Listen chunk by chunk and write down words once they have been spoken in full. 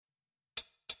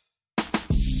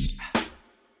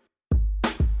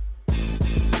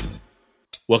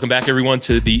Welcome back, everyone,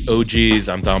 to the OGs.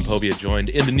 I'm Don Povia, joined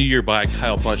in the new year by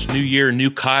Kyle Bunch. New year,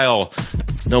 new Kyle,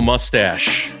 no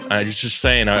mustache. I was just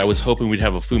saying, I was hoping we'd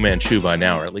have a Fu Manchu by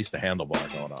now, or at least a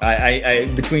handlebar going on.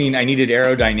 I needed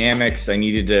aerodynamics. I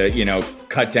needed to,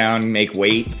 cut down, make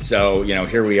weight. So,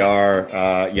 here we are.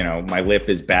 My lip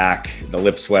is back. The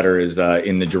lip sweater is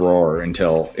in the drawer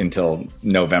until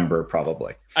November,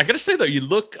 probably. I gotta say though, you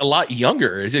look a lot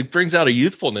younger. It brings out a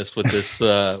youthfulness with this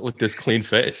with this clean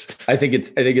face. I think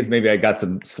it's maybe I got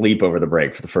some sleep over the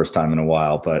break for the first time in a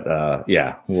while, but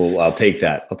I'll take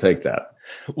that.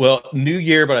 Well, new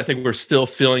year, but I think we're still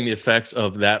feeling the effects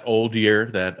of that old year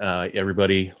that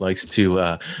everybody likes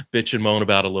to bitch and moan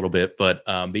about a little bit. But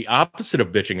the opposite of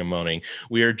bitching and moaning,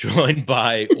 we are joined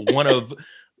by one of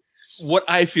what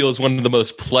I feel is one of the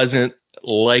most pleasant,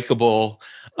 likable,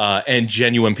 and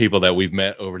genuine people that we've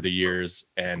met over the years.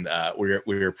 And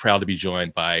we're proud to be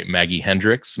joined by Maggie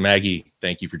Hendricks. Maggie,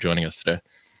 thank you for joining us today.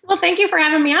 Well, thank you for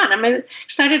having me on. I'm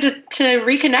excited to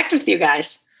reconnect with you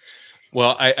guys.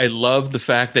 Well, I love the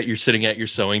fact that you're sitting at your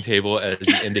sewing table, as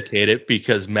you indicated,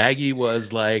 because Maggie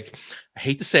was like, I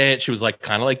hate to say it, she was like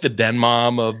kind of like the den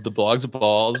mom of the Blogs of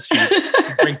Balls. She'd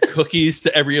bring cookies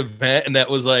to every event, and that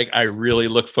was like, I really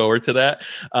look forward to that.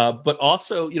 But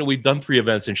also, we've done 3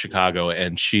 events in Chicago,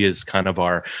 and she is kind of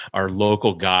our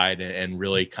local guide and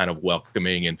really kind of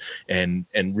welcoming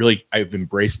and really, I've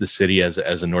embraced the city as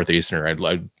a Northeasterner.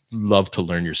 I'd love to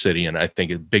learn your city, and I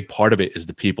think a big part of it is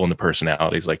the people and the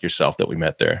personalities like yourself that we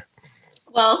met there.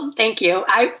 Well, thank you.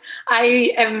 I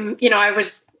am, I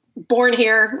was born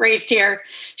here, raised here.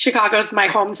 Chicago's my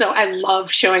home, so I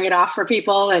love showing it off for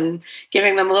people and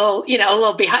giving them a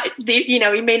little behind.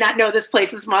 You may not know this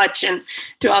place as much, and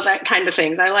do all that kind of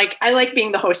things. I like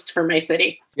being the host for my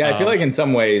city. Yeah, I feel like in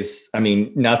some ways,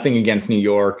 nothing against New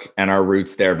York and our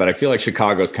roots there, but I feel like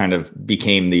Chicago's kind of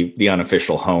became the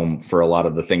unofficial home for a lot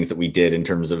of the things that we did in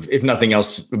terms of, if nothing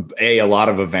else, a lot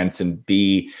of events, and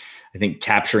B, I think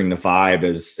capturing the vibe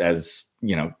as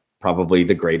probably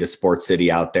the greatest sports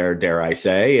city out there, dare I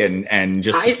say, and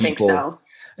just the people. I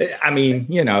think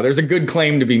so. There's a good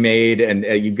claim to be made, and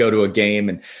you go to a game,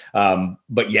 and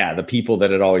but yeah, the people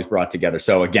that it always brought together.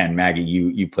 So again, Maggie,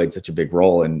 you played such a big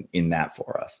role in that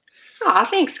for us. Oh,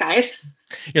 thanks, guys.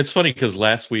 It's funny because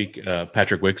last week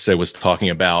Patrick Wickstead was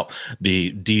talking about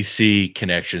the DC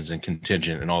connections and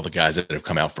contingent and all the guys that have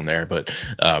come out from there. But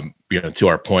to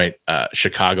our point,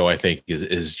 Chicago, I think,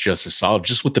 is just as solid,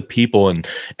 just with the people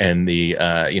and the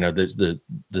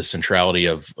the centrality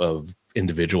of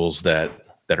individuals that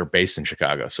are based in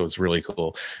Chicago. So it's really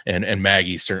cool. And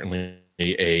Maggie's certainly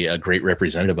a great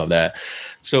representative of that.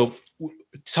 So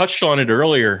touched on it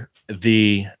earlier,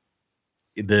 the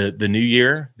new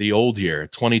year, the old year,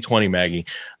 2020, Maggie,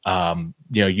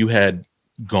 you had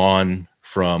gone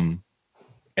from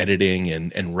editing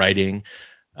and writing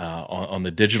on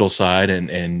the digital side,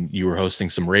 and you were hosting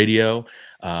some radio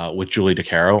with Julie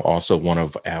DeCaro, also one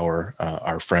of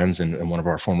our friends and one of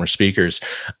our former speakers.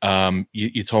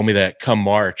 You told me that come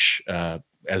March,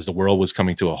 as the world was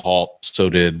coming to a halt, so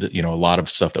did a lot of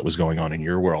stuff that was going on in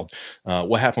your world.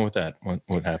 What happened with that?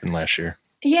 What happened last year?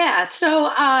 Yeah. So,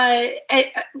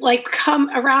 come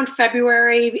around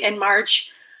February and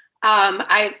March,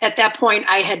 at that point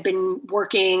I had been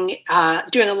working,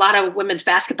 doing a lot of women's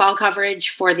basketball coverage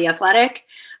for The Athletic.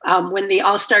 When the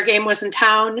All-Star game was in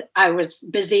town, I was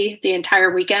busy the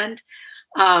entire weekend.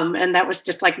 And that was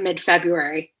just like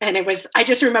mid-February. And I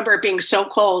just remember it being so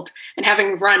cold and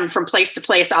having run from place to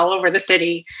place all over the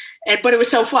city. But it was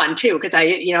so fun too, because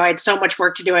I had so much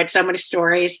work to do. I had so many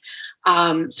stories.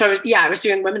 I was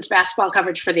doing women's basketball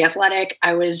coverage for The Athletic.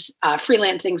 I was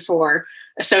freelancing for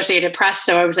Associated Press.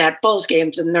 So I was at Bulls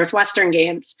games and Northwestern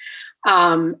games.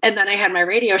 And then I had my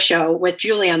radio show with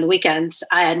Julie on the weekends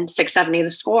and 670 The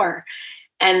Score.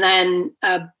 And then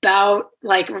about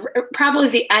probably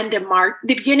the end of March,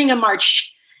 the beginning of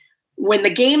March, when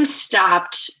the games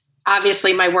stopped,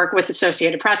 obviously my work with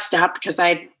Associated Press stopped because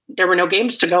there were no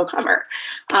games to go cover.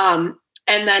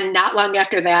 And then not long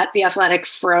after that, The Athletic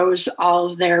froze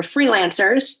all of their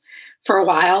freelancers for a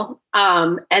while.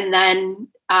 And then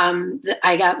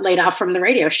I got laid off from the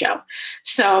radio show.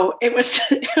 So it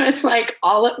was like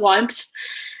all at once,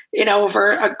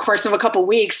 over a course of a couple of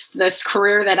weeks, this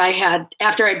career that I had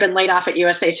after I'd been laid off at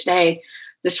USA Today,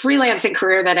 this freelancing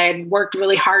career that I had worked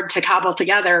really hard to cobble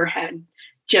together had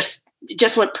just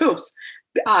went poof,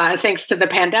 thanks to the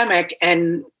pandemic.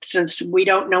 And since we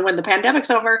don't know when the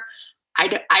pandemic's over,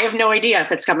 I have no idea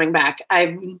if it's coming back.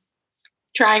 I've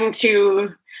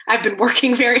been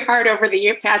working very hard over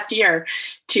the past year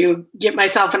to get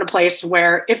myself in a place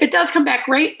where if it does come back,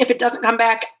 great. If it doesn't come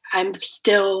back, I'm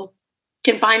still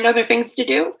can find other things to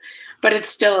do, but it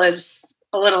still is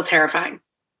a little terrifying.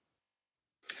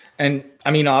 And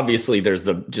I mean, obviously there's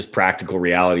the just practical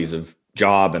realities of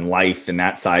job and life and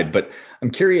that side, but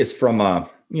I'm curious from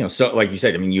so like you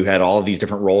said, I mean, you had all of these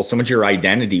different roles. So much of your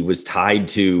identity was tied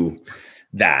to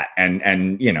that. And,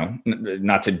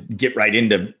 not to get right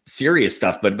into serious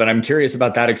stuff, but I'm curious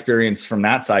about that experience from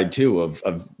that side too,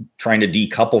 of trying to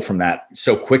decouple from that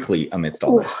so quickly amidst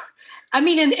all this. I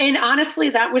mean, and honestly,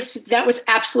 that was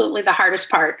absolutely the hardest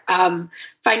part.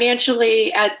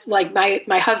 Financially,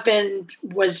 my husband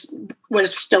was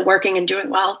still working and doing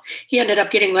well. He ended up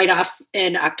getting laid off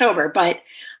in October, but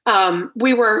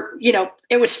we were,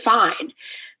 it was fine.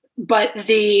 But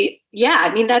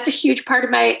that's a huge part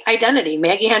of my identity.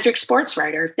 Maggie Hendricks, sports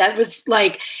writer. That was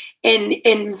like,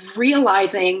 in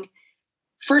realizing,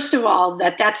 first of all,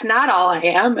 that that's not all I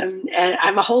am, and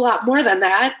I'm a whole lot more than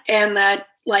that, and that,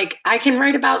 like, I can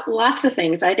write about lots of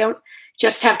things. I don't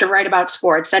just have to write about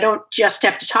sports. I don't just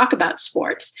have to talk about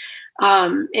sports.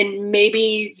 And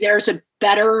maybe there's a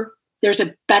better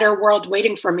world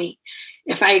waiting for me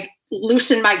if I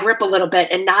loosen my grip a little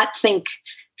bit and not think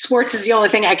sports is the only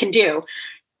thing I can do.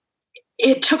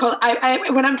 It took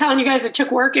when I'm telling you guys it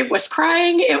took work, it was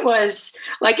crying. It was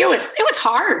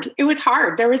hard. It was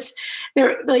hard. I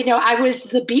was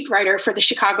the beat writer for the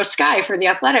Chicago Sky for The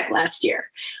Athletic last year.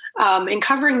 And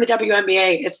covering the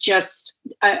WNBA is just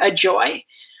a joy.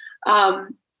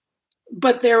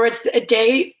 But there was a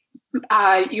day,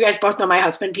 you guys both know my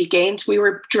husband, Pete Gaines. We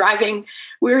were driving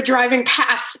down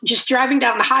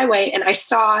the highway, and I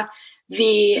saw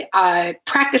the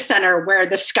practice center where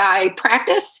the Sky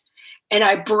practiced, and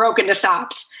I broke into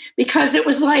sobs because it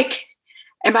was like,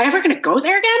 am I ever going to go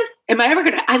there again?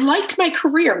 I liked my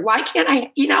career. Why can't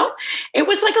I, it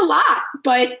was like a lot,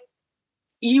 but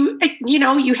you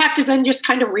have to then just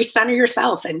kind of recenter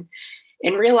yourself and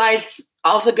realize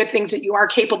all the good things that you are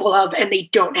capable of, and they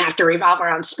don't have to revolve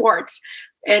around sports.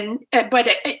 But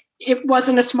it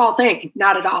wasn't a small thing,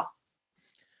 not at all.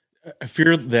 I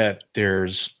fear that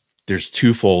there's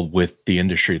twofold with the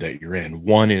industry that you're in.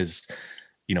 One is,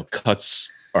 cuts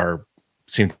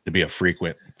seem to be a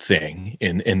frequent thing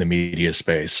in the media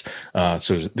space.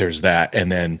 So there's that.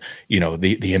 And then,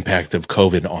 the impact of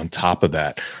COVID on top of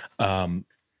that.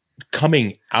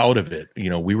 Coming out of it,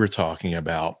 we were talking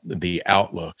about the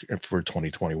outlook for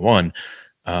 2021.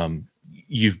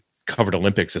 You've covered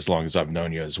Olympics as long as I've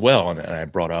known you as well. And I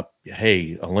brought up,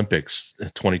 hey, Olympics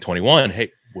 2021.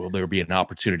 Hey, will there be an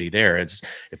opportunity there?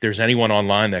 If there's anyone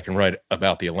online that can write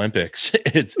about the Olympics,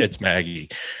 it's Maggie.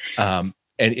 And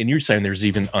you're saying there's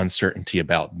even uncertainty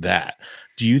about that.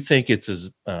 Do you think it's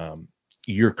as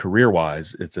your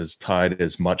career-wise, it's as tied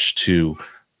as much to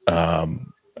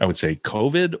I would say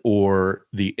COVID or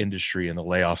the industry and the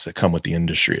layoffs that come with the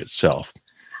industry itself?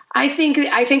 I think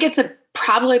it's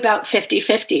probably about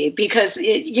 50-50 because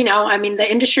the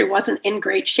industry wasn't in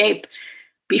great shape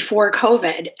before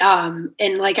COVID.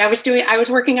 And like I was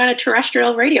working on a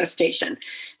terrestrial radio station.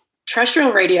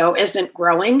 Terrestrial radio isn't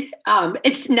growing.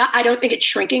 It's not, I don't think it's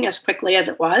shrinking as quickly as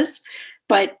it was,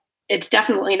 but it's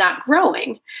definitely not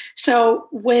growing. So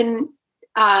when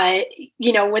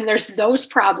there's those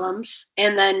problems,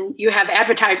 and then you have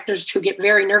advertisers who get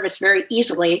very nervous very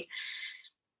easily,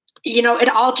 it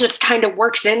all just kind of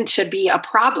works in to be a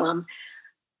problem.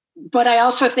 But I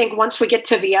also think once we get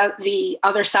to the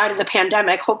other side of the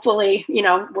pandemic, hopefully,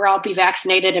 we'll all be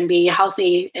vaccinated and be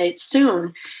healthy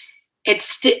soon.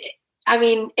 It's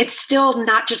still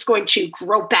not just going to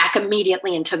grow back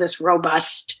immediately into this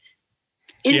robust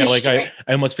industry. Yeah, like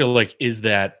I almost feel like is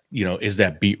that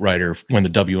beat writer when the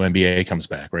WNBA comes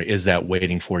back, right? Is that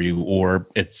waiting for you, or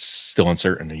it's still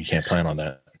uncertain and you can't plan on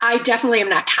that? I definitely am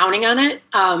not counting on it.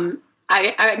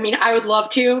 I would love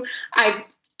to.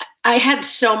 I had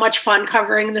so much fun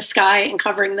covering the Sky and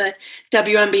covering the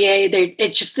WNBA.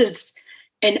 It just is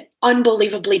an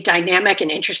unbelievably dynamic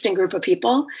and interesting group of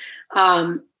people.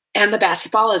 And the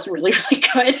basketball is really, really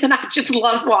good. And I just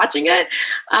love watching it.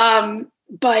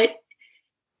 But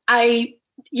I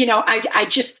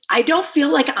don't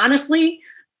feel like, honestly,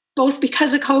 both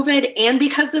because of COVID and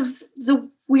because of the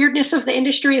weirdness of the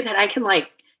industry, that I can like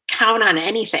count on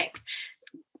anything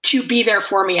to be there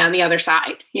for me on the other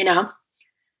side,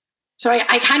 So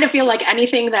I kind of feel like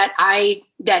anything that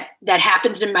that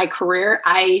happens in my career,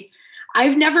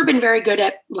 I've never been very good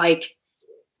at like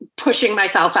pushing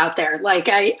myself out there. Like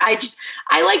I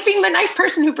like being the nice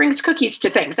person who brings cookies to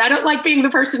things. I don't like being the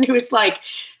person who is like,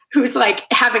 who's like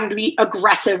having to be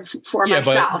aggressive for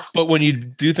myself. But when you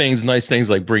do nice things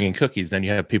like bringing cookies, then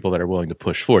you have people that are willing to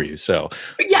push for you. So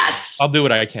yes, I'll do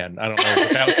what I can. I don't know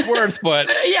what that's worth, but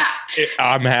yeah,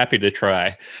 I'm happy to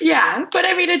try. Yeah. But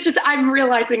I mean, it's just, I'm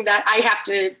realizing that I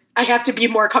have to be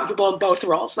more comfortable in both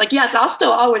roles. Like, yes, I'll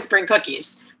still always bring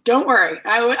cookies. Don't worry.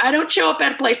 I don't show up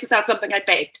at a place without something I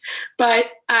baked,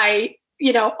 but I,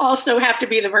 also have to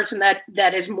be the person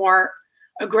that is more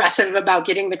aggressive about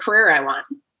getting the career I want.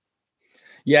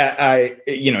 Yeah.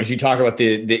 As you talk about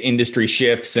the industry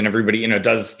shifts and everybody, it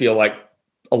does feel like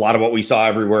a lot of what we saw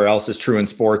everywhere else is true in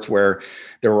sports, where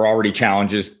there were already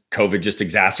challenges. COVID just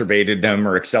exacerbated them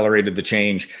or accelerated the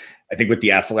change. I think with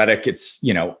the Athletic, it's,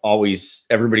 always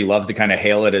everybody loves to kind of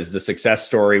hail it as the success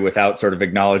story without sort of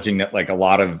acknowledging that like a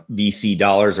lot of VC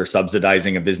dollars are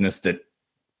subsidizing a business that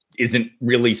isn't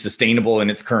really sustainable in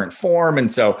its current form. And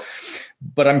so,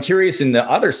 but I'm curious in the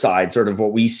other side, sort of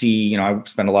what we see, I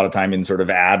spend a lot of time in sort of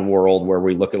ad world where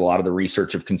we look at a lot of the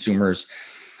research of consumers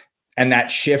and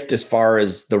that shift as far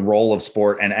as the role of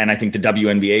sport. And I think the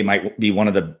WNBA might be one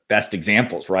of the best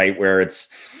examples, right? Where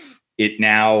it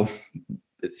now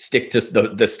stick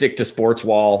to sports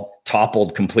wall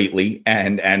toppled completely.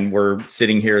 And we're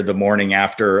sitting here the morning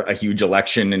after a huge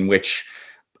election in which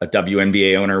a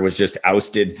WNBA owner was just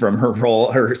ousted from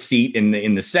her seat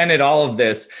in the Senate, all of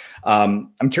this.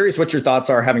 I'm curious what your thoughts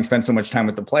are, having spent so much time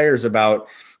with the players, about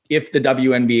if the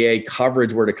WNBA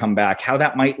coverage were to come back, how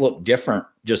that might look different,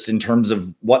 just in terms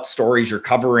of what stories you're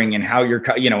covering and how you're,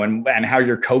 and how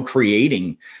you're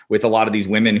co-creating with a lot of these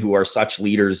women who are such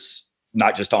leaders,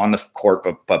 not just on the court,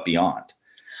 but beyond.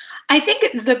 I think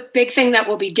the big thing that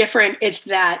will be different is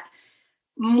that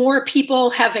more people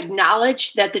have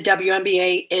acknowledged that the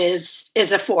WNBA is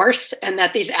a force and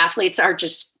that these athletes are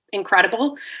just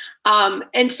incredible.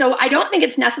 And so I don't think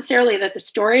it's necessarily that the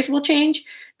stories will change,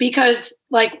 because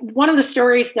like one of the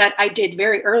stories that I did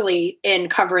very early in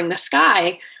covering the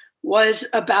Sky was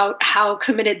about how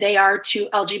committed they are to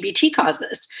LGBT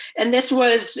causes. And this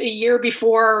was a year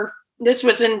before, this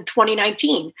was in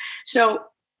 2019. So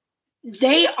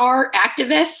they are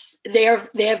activists. They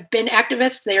have been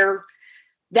activists.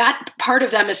 That part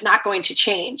of them is not going to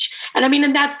change. And I mean,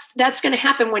 and that's going to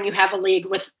happen when you have a league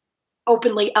with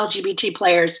openly LGBT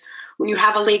players, when you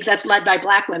have a league that's led by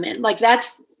Black women. Like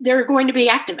they're going to be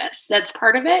activists. That's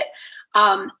part of it.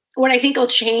 What I think will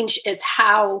change is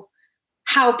how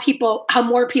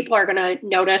more people are going to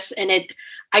notice. And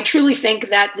I truly think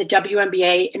that the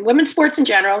WNBA and women's sports in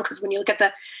general, because when you look at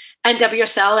the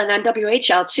NWSL and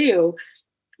NWHL too,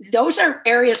 those are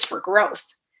areas for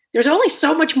growth. There's only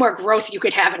so much more growth you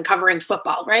could have in covering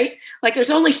football, right? Like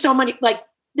there's only so many, like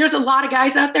there's a lot of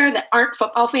guys out there that aren't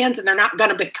football fans and they're not going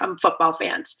to become football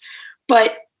fans.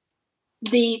 But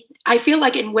I feel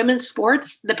like in women's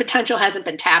sports, the potential hasn't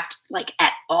been tapped like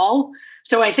at all.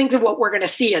 So I think that what we're going to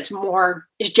see is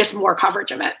just more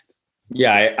coverage of it.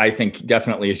 Yeah, I think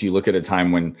definitely as you look at a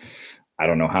time when I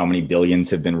don't know how many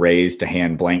billions have been raised to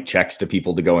hand blank checks to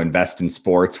people to go invest in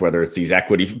sports, whether it's these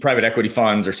private equity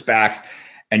funds or SPACs,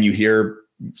 and you hear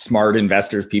smart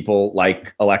investors, people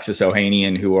like Alexis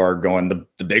Ohanian, who are going,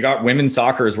 the big women's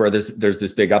soccer is where there's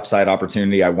this big upside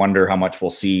opportunity. I wonder how much we'll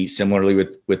see similarly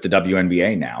with the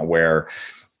WNBA now, where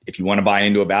if you want to buy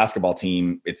into a basketball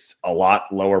team, it's a lot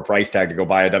lower price tag to go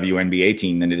buy a WNBA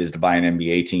team than it is to buy an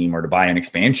NBA team or to buy an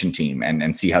expansion team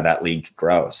and see how that league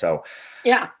grows. So,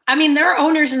 yeah, I mean, there are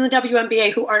owners in the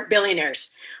WNBA who aren't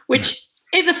billionaires, which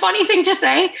is a funny thing to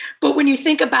say, but when you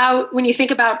think about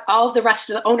all of the rest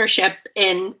of the ownership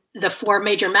in the 4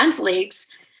 major men's leagues,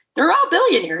 they're all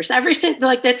billionaires.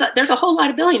 There's a whole lot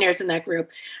of billionaires in that group.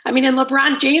 I mean, and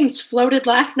LeBron James floated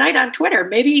last night on Twitter,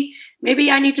 maybe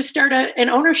I need to start an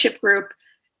ownership group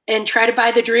and try to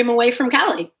buy the dream away from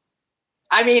Kelly.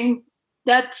 I mean,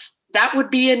 that would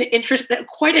be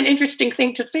quite an interesting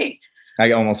thing to see.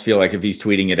 I almost feel like if he's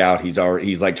tweeting it out, he's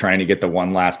like trying to get the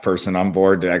one last person on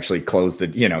board to actually close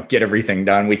get everything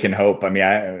done. We can hope. I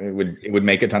mean, it would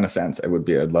make a ton of sense. I'd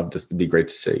love to, it'd be great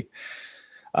to see.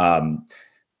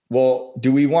 Well,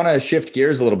 do we want to shift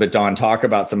gears a little bit, Dawn, talk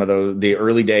about some of the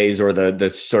early days or the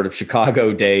sort of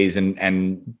Chicago days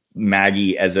and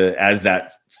Maggie as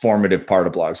that formative part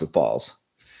of Blogs with Balls?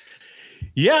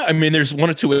 Yeah, I mean, there's one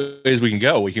of two ways we can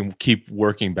go. We can keep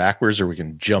working backwards, or we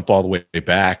can jump all the way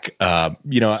back.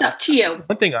 It's up to you.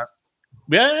 One thing,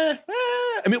 the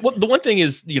one thing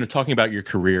is, talking about your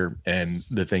career and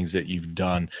the things that you've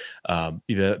done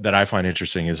that I find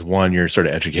interesting is, one, your sort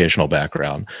of educational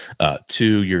background,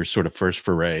 two, your sort of first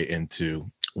foray into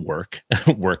work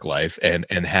work life, and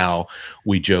how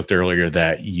we joked earlier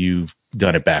that you've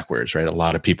done it backwards, right? A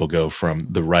lot of people go from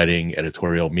the writing,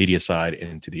 editorial, media side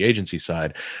into the agency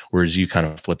side, whereas you kind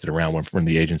of flipped it around, went from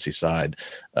the agency side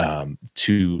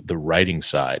to the writing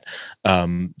side.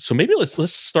 So maybe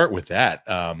let's start with that.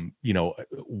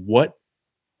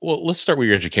 Well, let's start with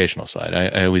your educational side.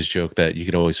 I always joke that you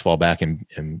could always fall back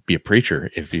and be a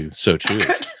preacher if you so choose.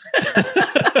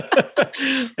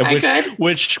 And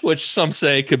which some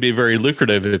say could be very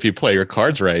lucrative if you play your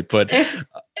cards right. But if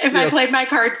I played my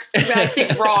cards, I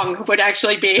think wrong would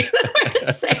actually be the way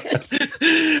to say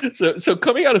it. So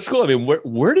coming out of school, I mean,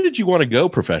 where did you want to go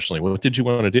professionally? What did you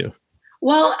want to do?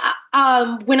 Well,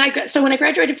 when I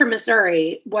graduated from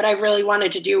Missouri, what I really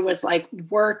wanted to do was like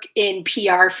work in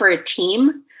PR for a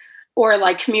team, or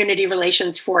like community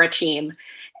relations for a team.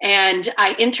 And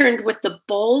I interned with the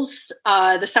Bulls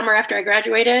the summer after I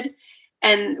graduated,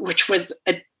 and which was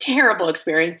a terrible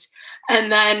experience.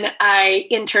 And then I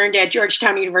interned at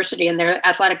Georgetown University in their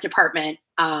athletic department.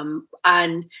 On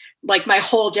like my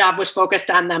whole job was focused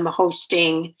on them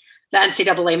hosting the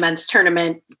NCAA men's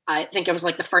tournament. I think it was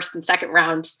like the first and second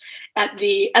rounds at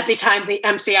the time, the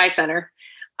MCI Center.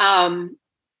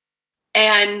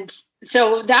 And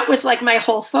so that was like my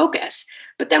whole focus.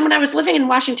 But then when I was living in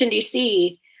Washington,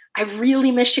 D.C., I really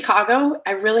miss Chicago.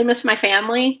 I really miss my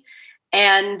family.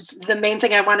 And the main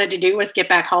thing I wanted to do was get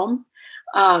back home.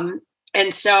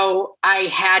 And so I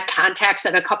had contacts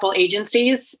at a couple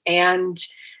agencies and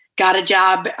got a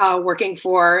job working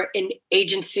for an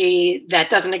agency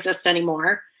that doesn't exist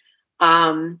anymore.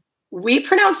 We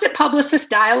pronounced it Publicist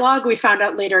Dialogue. We found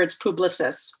out later it's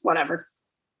Publicist, whatever.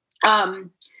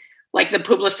 Like the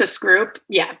Publicist group.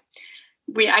 Yeah.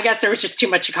 I guess there was just too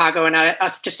much Chicago in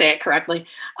us to say it correctly.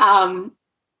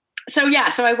 So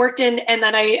I worked in, and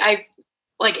then I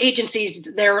like agencies,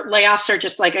 their layoffs are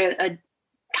just like a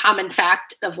common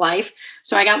fact of life.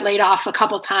 So I got laid off a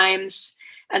couple times,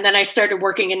 and then I started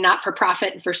working in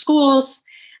not-for-profit and for schools.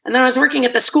 And then I was working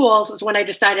at the schools is when I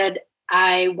decided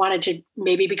I wanted to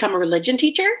maybe become a religion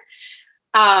teacher.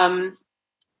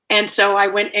 And so I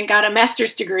went and got a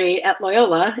master's degree at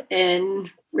Loyola in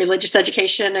religious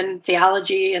education and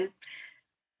theology.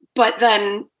 But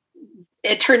then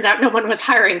it turned out no one was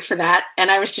hiring for that. And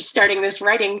I was just starting this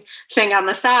writing thing on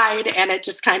the side, and it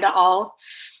just kind of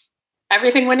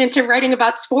everything went into writing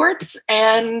about sports.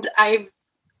 And I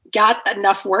got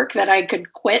enough work that I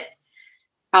could quit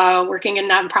working in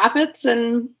nonprofits,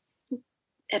 and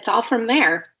it's all from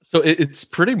there. So it's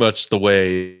pretty much the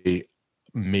way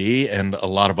me and a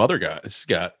lot of other guys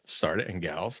got started, and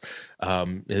gals,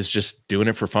 is just doing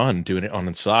it for fun, doing it on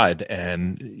the side.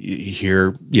 And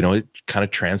here, it kind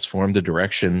of transformed the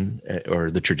direction or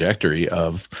the trajectory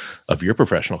of your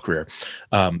professional career.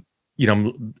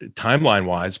 Timeline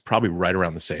wise, probably right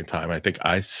around the same time. I think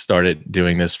I started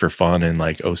doing this for fun in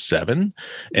like 2007,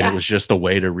 and it was just a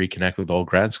way to reconnect with old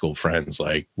grad school friends.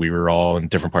 Like we were all in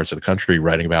different parts of the country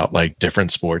writing about like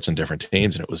different sports and different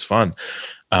teams, and it was fun.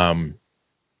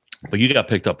 But you got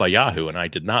picked up by Yahoo and I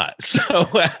did not. So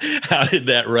how did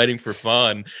that writing for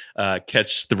fun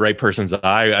catch the right person's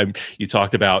eye? You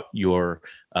talked about your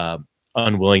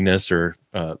unwillingness or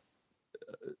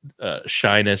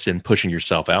shyness in pushing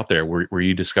yourself out there. Were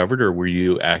you discovered, or were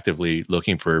you actively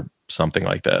looking for something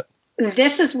like that?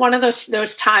 This is one of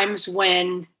those times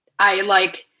when I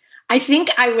think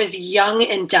I was young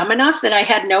and dumb enough that I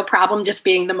had no problem just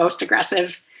being the most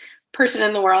aggressive person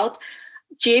in the world.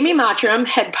 Jamie Mottram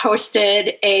had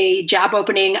posted a job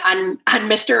opening on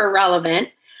Mr. Irrelevant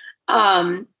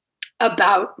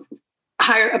about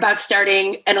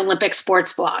starting an Olympic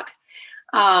sports blog.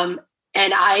 And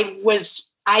I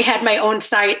had my own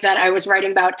site that I was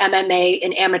writing about MMA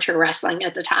and amateur wrestling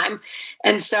at the time.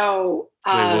 And so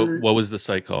what was the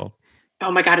site called? Oh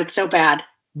my God, it's so bad.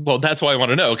 Well, that's why I want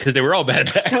to know, because they were all bad.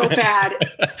 So bad.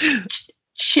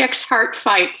 Chicks Heart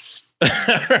Fights.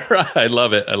 I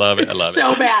love it. It's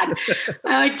so bad.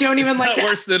 I don't even like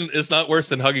that. It's not worse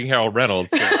than hugging Harold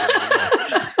Reynolds. So,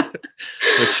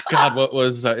 which, God, what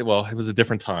was? It was a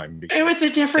different time. It was a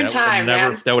different time.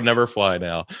 That would never fly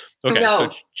now. Okay,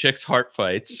 no. So Chicks Heart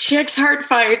Fights. Chicks Heart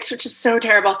Fights, which is so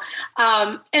terrible.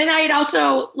 And I had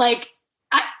also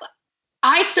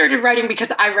I started writing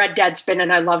because I read Deadspin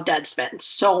and I love Deadspin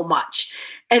so much,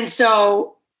 and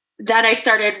so then I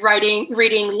started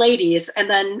reading Ladies, and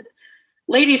then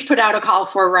Ladies put out a call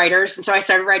for writers. And so I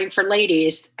started writing for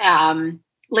Ladies,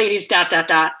 Ladies ...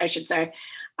 I should say.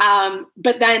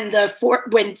 But then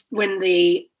when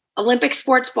the Olympic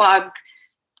sports blog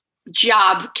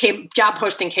job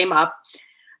posting came up,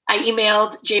 I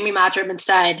emailed Jamie Mottram and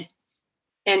said,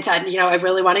 and said, I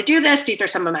really want to do this. These are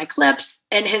some of my clips.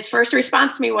 And his first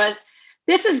response to me was,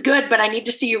 this is good, but I need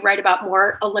to see you write about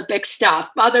more Olympic stuff,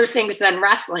 other things than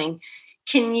wrestling.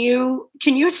 Can you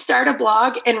start a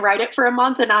blog and write it for a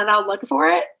month and I'll look for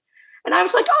it? And I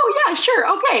was like, oh yeah,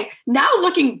 sure. Okay. Now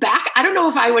looking back, I don't know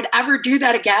if I would ever do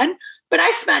that again, but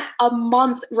I spent a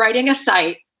month writing a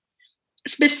site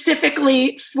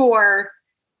specifically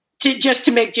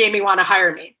to make Jamie want to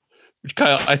hire me.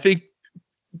 Kyle, I think,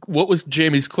 what was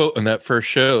Jamie's quote on that first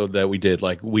show that we did?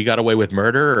 Like, we got away with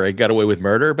murder, or I got away with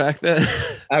murder back then?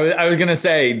 I was going to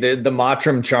say the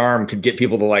Mottram charm could get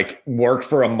people to like work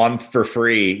for a month for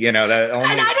free. And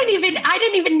I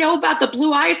didn't even know about the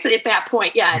blue eyes at that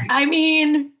point yet. I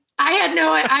mean,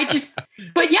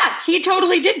 but yeah, he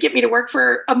totally did get me to work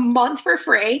for a month for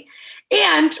free.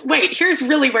 And wait, here's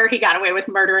really where he got away with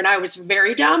murder. And I was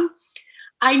very dumb.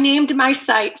 I named my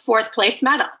site Fourth Place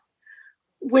Medal.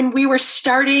 When we were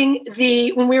starting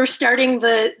the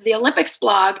Olympics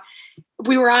blog,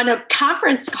 we were on a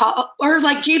conference call, or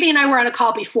like Jamie and I were on a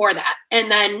call before that. And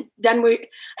then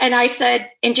I said,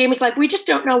 and Jamie's like, we just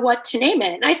don't know what to name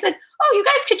it. And I said, oh, you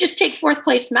guys could just take Fourth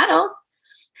Place Medal.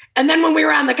 And then when we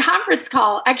were on the conference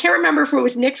call, I can't remember if it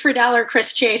was Nick Friedel or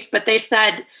Chris Chase, but they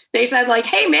said like,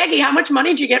 hey, Maggie, how much money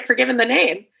did you get for giving the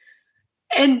name?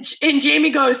 And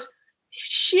Jamie goes,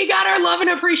 she got our love and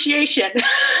appreciation.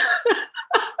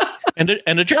 and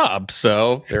a job.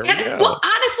 So there we go. Well,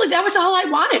 honestly, that was all I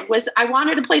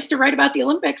wanted a place to write about the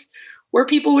Olympics where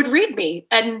people would read me.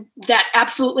 And that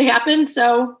absolutely happened.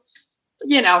 So,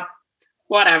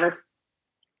 whatever.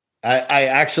 I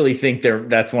actually think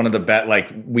that's one of the best,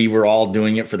 like, we were all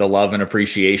doing it for the love and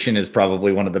appreciation is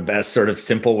probably one of the best sort of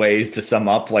simple ways to sum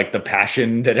up like the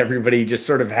passion that everybody just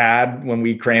sort of had when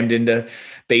we crammed into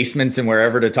basements and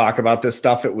wherever to talk about this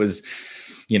stuff. It was,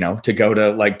 to go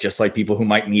to like, just like people who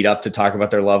might meet up to talk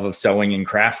about their love of sewing and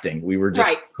crafting. We were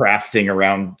just crafting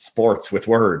around sports with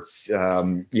words.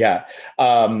 I'm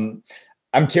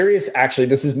curious, actually,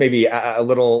 this is maybe a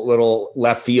little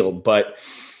left field, but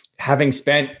having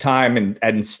spent time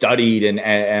and studied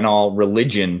and all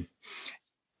religion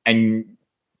and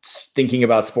thinking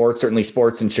about sports, certainly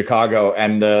sports in Chicago,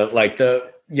 and the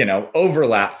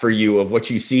overlap for you of what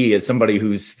you see as somebody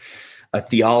who's a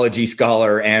theology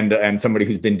scholar and somebody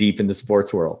who's been deep in the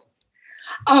sports world.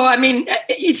 Oh, I mean,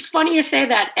 it's funny you say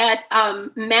that. At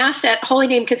Mass at Holy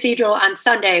Name Cathedral on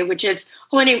Sunday, which is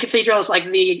Holy Name Cathedral is like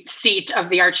the seat of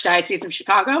the Archdiocese of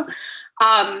Chicago.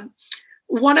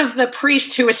 One of the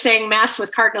priests who was saying Mass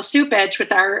with Cardinal Supich, with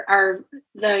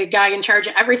the guy in charge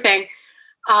of everything,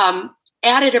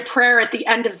 added a prayer at the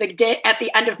end of the day, at the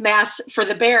end of Mass for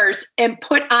the Bears, and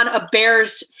put on a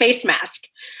Bears face mask.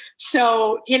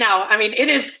 So, I mean,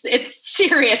 it's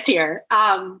serious here.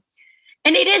 And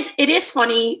it is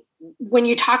funny when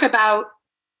you talk about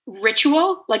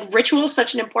ritual, like ritual is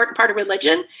such an important part of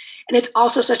religion, and it's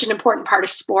also such an important part of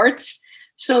sports.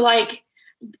 So like,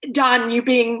 Don, you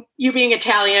being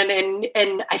Italian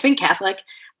and I think Catholic,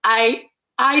 I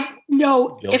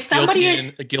know if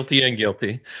somebody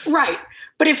guilty, right.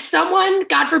 But if someone,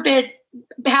 God forbid,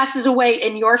 passes away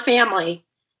in your family,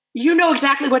 you know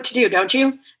exactly what to do, don't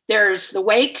you? There's the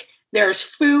wake, there's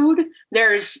food,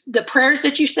 there's the prayers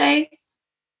that you say.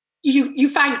 You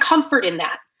find comfort in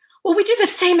that. Well, we do the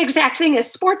same exact thing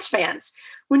as sports fans.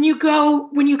 When you go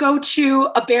to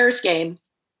a Bears game,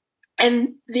 and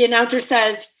the announcer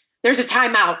says, there's a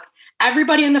timeout.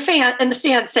 Everybody in the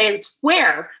stands says,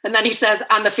 where? And then he says,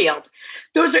 on the field.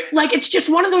 Those are like, it's just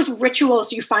one of those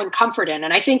rituals you find comfort in.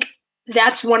 And I think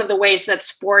that's one of the ways that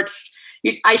sports,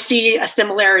 I see a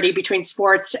similarity between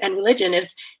sports and religion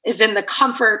is in the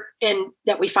comfort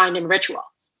that we find in ritual.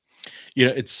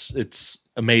 It's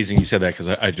amazing you said that, because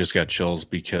I just got chills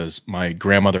because my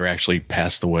grandmother actually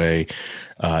passed away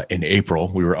in April.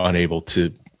 We were unable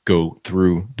to go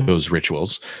through those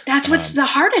rituals. That's what's the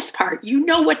hardest part. You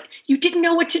didn't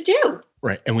know what to do.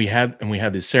 Right. And we had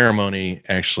this ceremony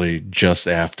actually just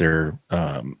after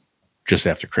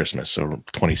Christmas, so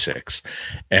 26th.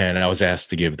 And I was asked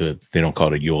to give they don't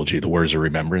call it a eulogy, the words of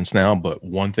remembrance now. But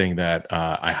one thing that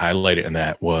I highlighted in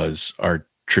that was our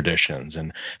traditions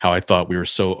and how I thought we were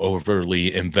so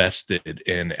overly invested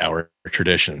in our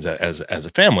traditions as a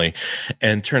family,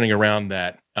 and turning around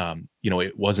that,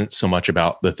 it wasn't so much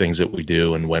about the things that we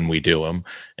do and when we do them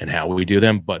and how we do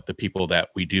them, but the people that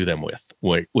we do them with,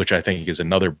 which I think is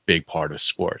another big part of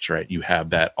sports, right? You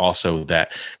have that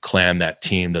clan, that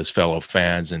team, those fellow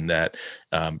fans, and that,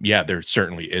 there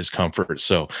certainly is comfort.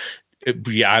 So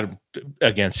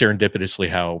Again, serendipitously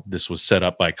how this was set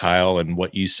up by Kyle and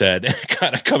what you said,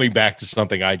 kind of coming back to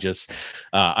something I just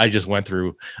went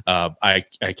through. I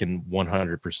can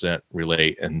 100%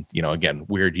 relate. And, again,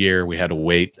 weird year. We had to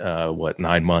wait,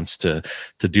 9 months to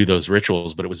do those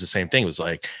rituals, but it was the same thing. It was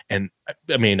like, and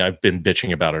I mean, I've been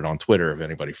bitching about it on Twitter. If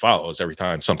anybody follows, every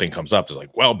time something comes up, it's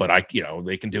like, well, but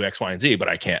they can do X, Y, and Z, but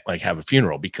I can't have a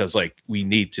funeral because we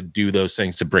need to do those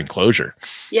things to bring closure.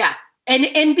 Yeah.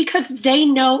 And because they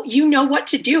know, what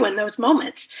to do in those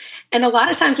moments. And a lot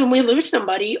of times when we lose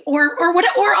somebody or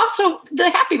also the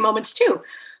happy moments too,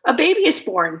 a baby is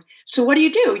born. So what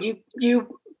do?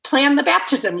 You plan the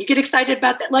baptism, you get excited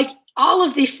about that. Like all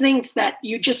of these things that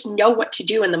you just know what to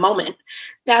do in the moment.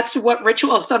 That's what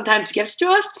ritual sometimes gives to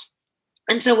us.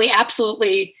 And so we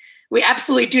absolutely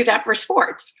do that for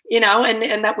sports,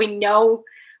 and that we know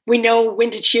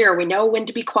when to cheer. We know when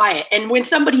to be quiet. And when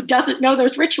somebody doesn't know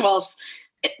those rituals,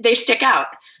 they stick out.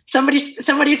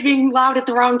 Somebody's being loud at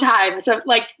the wrong time. So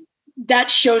that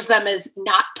shows them as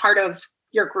not part of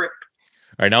your group.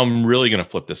 All right, now I'm really going to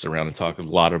flip this around and talk a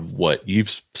lot of what you've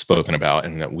spoken about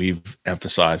and that we've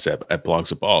emphasized at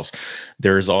Blogs of Balls.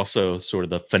 There is also sort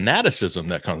of the fanaticism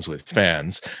that comes with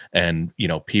fans and,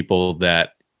 people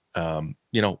that,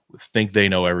 think they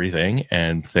know everything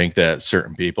and think that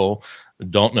certain people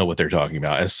don't know what they're talking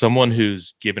about. As someone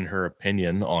who's given her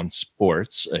opinion on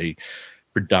sports, a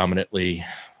predominantly,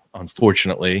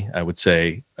 unfortunately, I would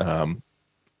say,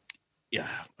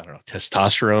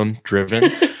 testosterone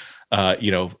driven,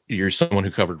 you're someone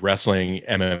who covered wrestling,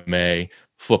 MMA,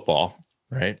 football,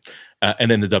 right? And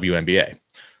then the WNBA.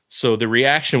 So the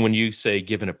reaction when you say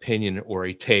give an opinion or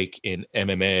a take in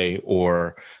MMA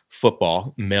or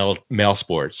football, male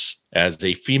sports, as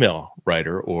a female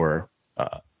writer or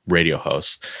radio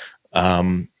host,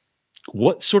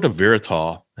 what sort of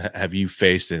vitriol have you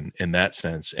faced in that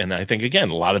sense? And I think,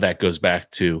 again, a lot of that goes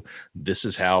back to this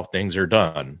is how things are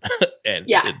done. And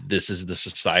this is the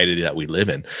society that we live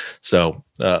in. So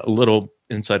a little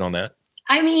insight on that.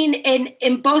 I mean,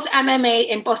 in both MMA,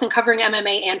 in covering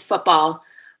MMA and football,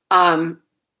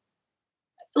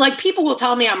 people will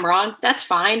tell me I'm wrong. That's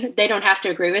fine. They don't have to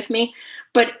agree with me.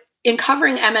 But in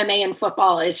covering MMA and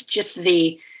football, it's just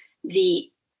the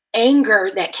anger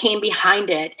that came behind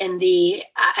it. And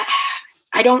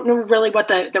I don't know really what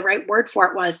the right word for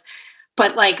it was,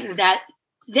 but that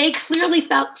they clearly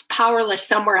felt powerless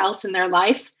somewhere else in their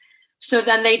life. So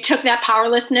then they took that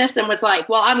powerlessness and was like,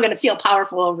 well, I'm going to feel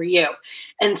powerful over you.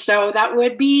 And so that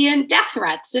would be in death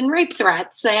threats and rape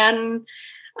threats and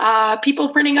people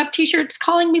printing up T-shirts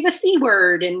calling me the C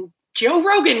word and Joe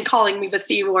Rogan calling me the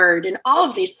C word and all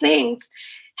of these things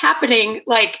happening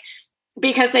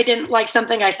because they didn't like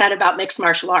something I said about mixed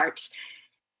martial arts.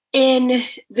 In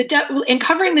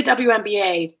covering the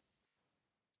WNBA,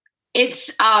 it's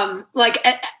I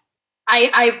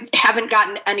haven't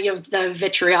gotten any of the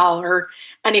vitriol or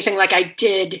anything like I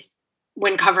did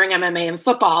when covering MMA and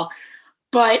football,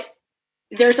 but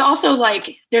there's also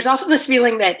this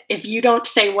feeling that if you don't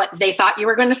say what they thought you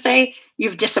were going to say,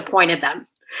 you've disappointed them.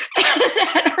 And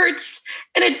that hurts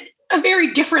in a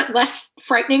very different, less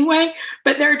frightening way.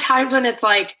 But there are times when it's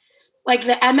like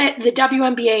the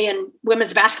WNBA and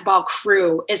women's basketball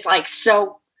crew is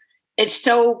it's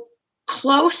so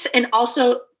close. And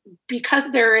also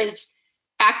because there is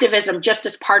activism just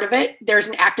as part of it, there's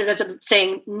an activism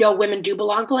saying no women do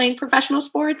belong playing professional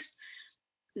sports,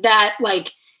 that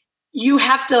you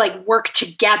have to work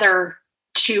together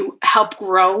to help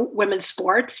grow women's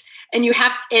sports. And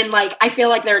I feel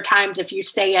like there are times if you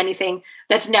say anything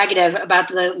that's negative about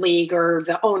the league or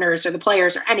the owners or the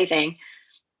players or anything,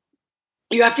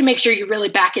 you have to make sure you really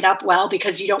back it up well,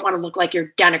 because you don't want to look like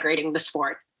you're denigrating the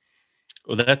sport.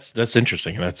 Well, that's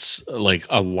interesting. That's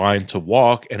a line to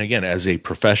walk. And again, as a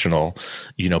professional,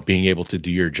 being able to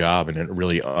do your job in a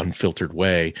really unfiltered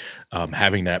way,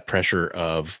 having that pressure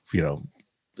of,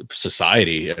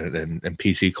 society and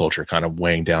PC culture kind of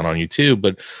weighing down on you too,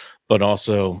 but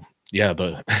also,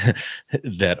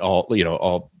 that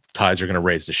all tides are going to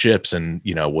raise the ships, and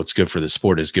what's good for the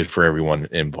sport is good for everyone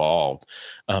involved.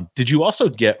 Did you also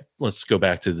let's go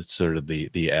back to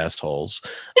the assholes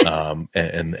and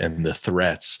the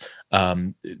threats.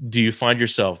 Do you find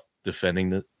yourself defending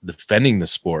the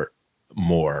sport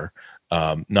more,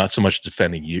 not so much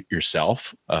defending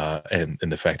yourself and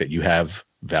the fact that you have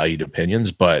valued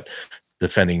opinions, but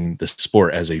defending the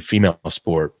sport as a female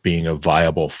sport being a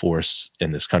viable force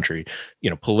in this country,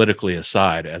 politically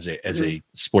aside, as a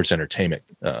sports entertainment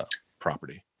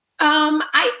property? A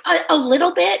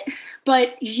little bit,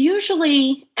 but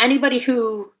usually anybody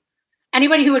who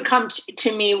would come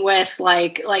to me with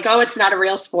oh, it's not a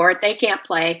real sport, they can't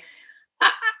play,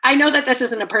 I know that this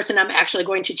isn't a person I'm actually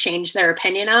going to change their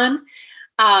opinion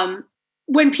on.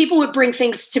 When people would bring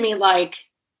things to me like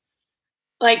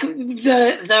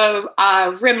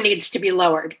the rim needs to be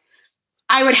lowered,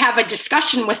 I would have a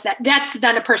discussion with that. That's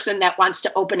then a person that wants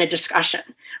to open a discussion.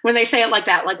 When they say it like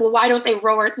that, like, well, why don't they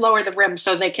lower the rim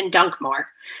so they can dunk more?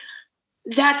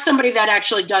 That's somebody that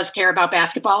actually does care about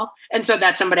basketball. And so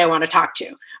that's somebody I want to talk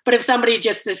to. But if somebody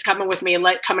just is coming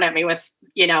at me with,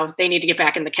 they need to get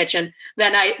back in the kitchen,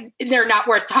 then they're not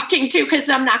worth talking to, because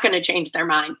I'm not going to change their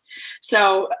mind.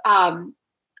 So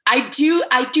I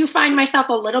do find myself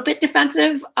a little bit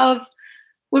defensive of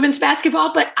women's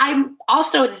basketball, but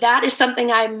that is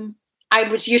something I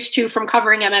was used to from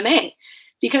covering MMA,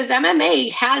 because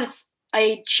MMA has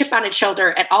a chip on its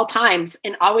shoulder at all times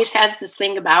and always has this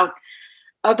thing about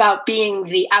being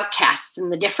the outcasts and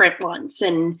the different ones.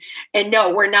 And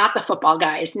no, we're not the football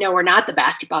guys. No, we're not the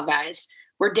basketball guys.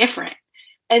 We're different.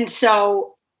 And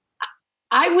so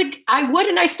I would,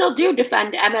 and I still do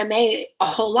defend MMA a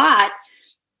whole lot,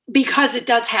 because it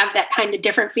does have that kind of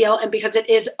different feel, and because it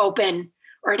is open,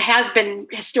 or it has been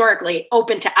historically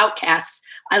open to outcasts.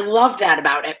 I love that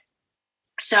about it.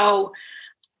 So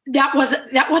that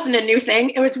wasn't a new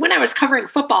thing. It was when I was covering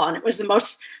football and it was the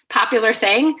most popular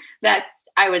thing that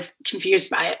I was confused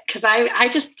by it, because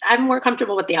I'm more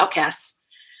comfortable with the outcasts.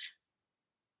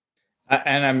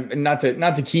 And I'm not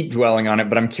to keep dwelling on it,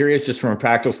 but I'm curious, just from a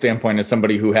practical standpoint, as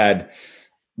somebody who had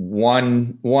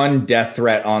one death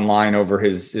threat online over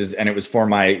his, and it was for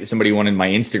somebody wanted my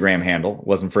Instagram handle. It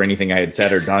wasn't for anything I had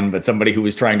said or done, but somebody who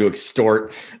was trying to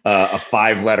extort a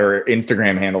 5-letter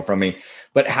Instagram handle from me.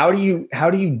 But how do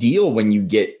you deal when you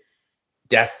get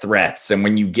death threats, and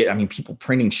when you get, people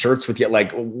printing shirts with you?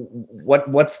 Like,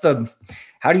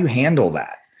 how do you handle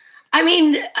that? I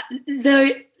mean,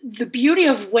 the beauty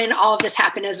of when all of this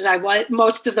happened is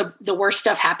most of the worst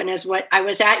stuff happened is what I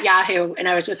was at Yahoo, and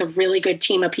I was with a really good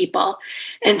team of people.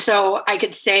 And so I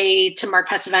could say to Mark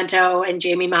Pesavento and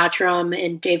Jamie Mottram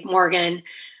and Dave Morgan,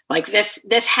 like,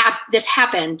 this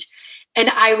happened. And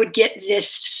I would get this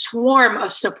swarm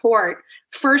of support,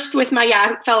 first with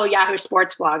my fellow Yahoo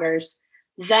sports bloggers,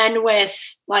 then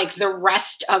with like the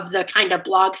rest of the kind of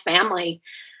blog family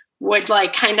would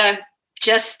like kind of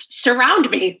just surround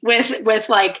me with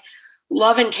like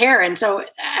love and care. And so,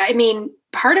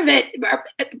 part of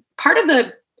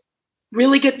the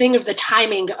really good thing of the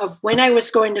timing of when I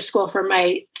was going to school for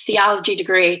my theology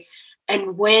degree,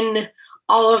 and when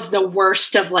all of the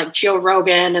worst of like Joe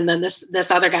Rogan and then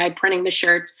this other guy printing the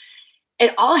shirt,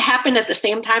 it all happened at the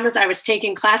same time as I was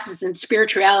taking classes in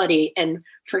spirituality and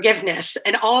forgiveness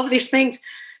and all of these things.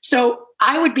 So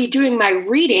I would be doing my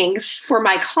readings for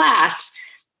my class,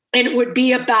 and it would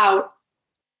be about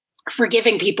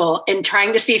forgiving people and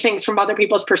trying to see things from other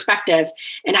people's perspective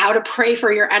and how to pray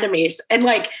for your enemies. And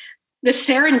like the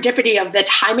serendipity of the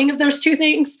timing of those two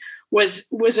things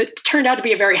it turned out to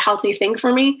be a very healthy thing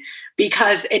for me,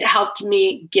 because it helped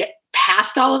me get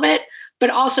past all of it, but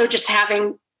also just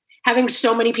having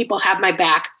so many people have my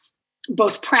back,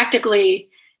 both practically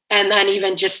and then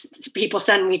even just people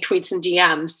sending me tweets and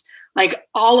DMs, like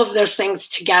all of those things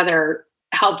together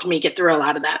helped me get through a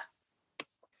lot of that.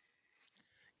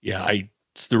 Yeah,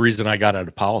 it's the reason I got out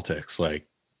of politics. Like,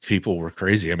 people were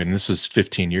crazy. I mean, this is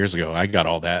 15 years ago. I got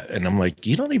all that, and I'm like,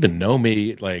 you don't even know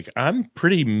me. Like, I'm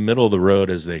pretty middle of the road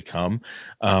as they come.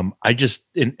 I just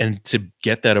and to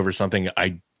get that over something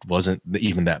I wasn't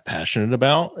even that passionate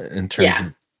about, in terms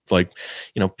of like,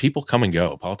 people come and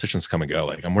go, politicians come and go.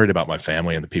 Like, I'm worried about my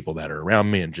family and the people that are around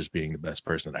me, and just being the best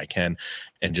person that I can,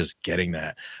 and just getting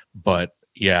that. But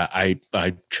yeah,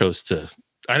 I chose to.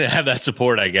 I didn't have that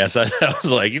support, I guess. I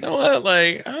was like, you know what?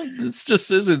 Like, this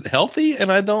just isn't healthy,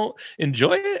 and I don't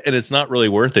enjoy it, and it's not really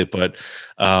worth it. But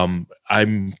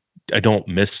I don't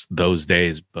miss those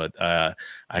days, but I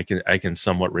can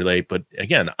somewhat relate. But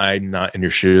again, I'm not in your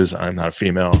shoes. I'm not a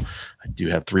female. I do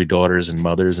have 3 daughters and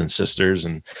mothers and sisters,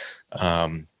 and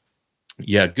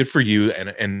yeah, good for you.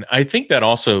 And I think that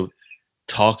also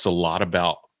talks a lot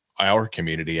about our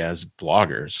community as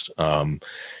bloggers.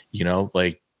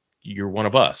 Like, you're one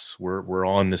of us. We're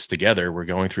all in this together. We're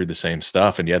going through the same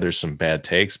stuff, and yeah, there's some bad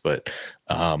takes, but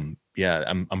yeah,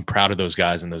 I'm proud of those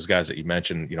guys, and those guys that you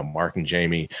mentioned, Mark and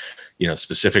Jamie,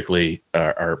 specifically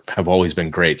have always been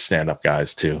great stand-up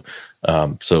guys too.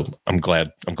 So I'm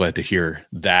glad to hear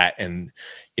that, and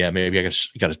yeah, maybe I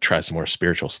got to try some more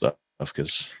spiritual stuff,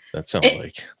 because that sounds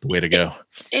like the way to go.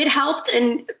 It helped,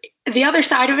 and the other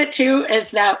side of it too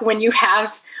is that when you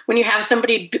have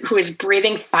somebody who is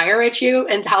breathing fire at you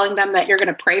and telling them that you're going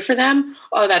to pray for them,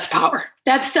 oh, that's power.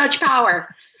 That's such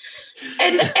power.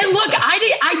 And look,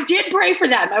 I did pray for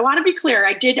them. I want to be clear.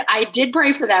 I did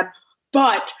pray for them,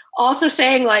 but also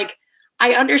saying like,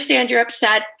 I understand you're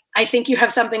upset. I think you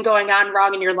have something going on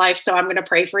wrong in your life, so I'm going to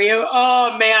pray for you.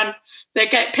 Oh man,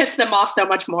 that pissed them off so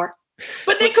much more.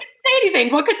 But they couldn't say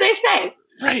anything. What could they say?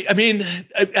 Right. I mean,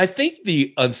 I think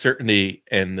the uncertainty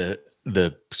and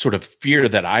the sort of fear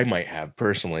that I might have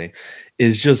personally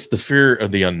is just the fear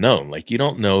of the unknown. Like, you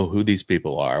don't know who these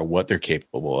people are, what they're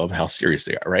capable of, how serious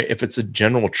they are, right? If it's a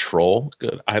general troll,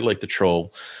 good. I like to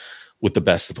troll with the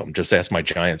best of them. Just ask my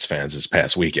Giants fans this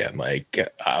past weekend. Like,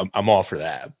 I'm all for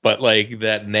that. But like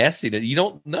that nastiness, you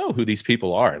don't know who these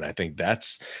people are. And I think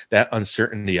that's that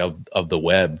uncertainty of the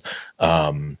web,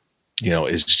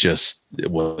 is just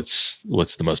what's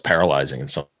the most paralyzing in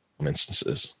some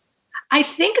instances. I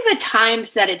think the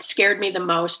times that it scared me the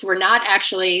most were not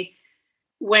actually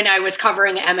when I was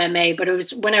covering MMA, but it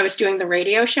was when I was doing the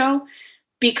radio show,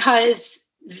 because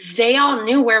they all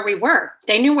knew where we were.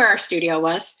 They knew where our studio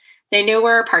was. They knew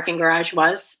where our parking garage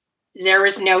was. There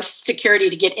was no security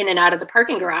to get in and out of the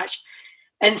parking garage.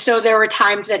 And so there were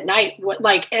times at night,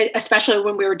 like, especially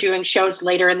when we were doing shows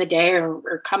later in the day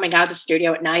or coming out of the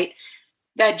studio at night,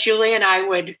 that Julie and I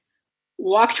would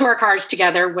walk to our cars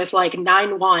together with like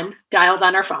 911 dialed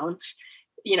on our phones,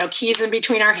 keys in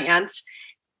between our hands.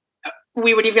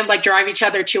 We would even like drive each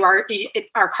other to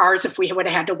our cars if we would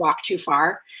have had to walk too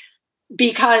far,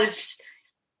 because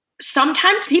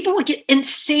sometimes people would get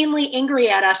insanely angry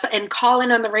at us and call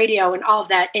in on the radio and all of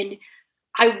that. And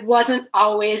I wasn't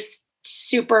always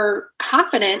super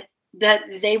confident that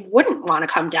they wouldn't want to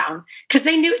come down, because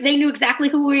they knew exactly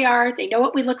who we are. They know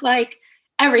what we look like,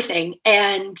 everything.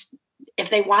 And if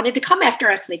they wanted to come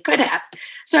after us, they could have.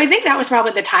 So I think that was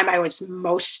probably the time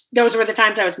those were the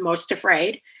times I was most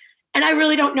afraid. And I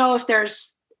really don't know if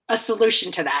there's a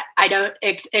solution to that. I don't,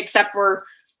 except for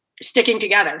sticking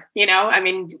together, I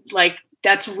mean, like,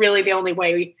 that's really the only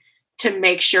way to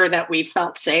make sure that we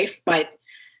felt safe. But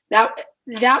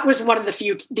that was one of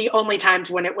the only times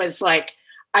when it was like,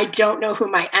 I don't know who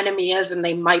my enemy is, and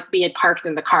they might be parked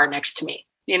in the car next to me,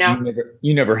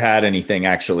 You never had anything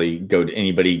actually go to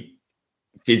anybody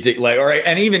physically,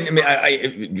 and even, I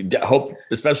mean, I hope,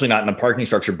 especially not in the parking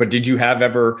structure, but did you have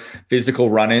ever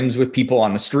physical run-ins with people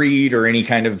on the street or any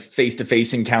kind of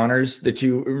face-to-face encounters that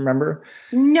you remember?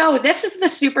 No, this is the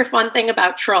super fun thing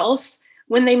about trolls.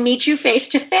 When they meet you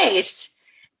face-to-face,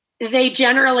 they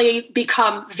generally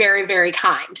become very, very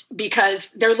kind,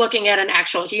 because they're looking at an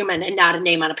actual human and not a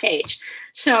name on a page.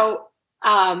 So,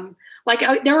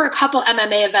 there were a couple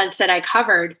MMA events that I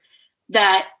covered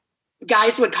that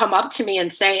guys would come up to me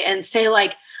and say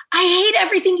like, I hate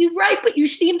everything you write, but you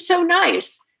seem so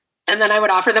nice. And then I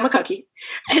would offer them a cookie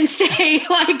and say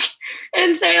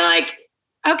like,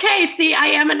 okay, see, I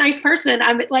am a nice person.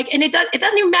 I'm like, and it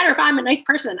doesn't even matter if I'm a nice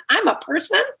person. I'm a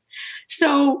person.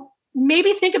 So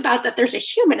maybe think about that. There's a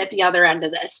human at the other end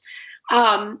of this.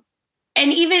 And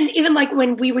even like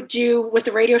when we would do with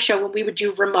the radio show, when we would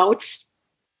do remotes,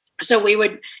 so we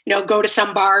would, go to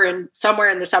some bar and somewhere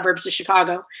in the suburbs of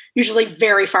Chicago, usually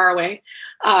very far away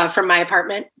from my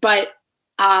apartment. But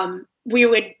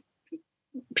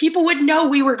people would know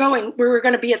we were going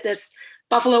to be at this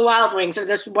Buffalo Wild Wings or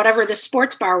this, whatever this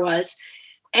sports bar was.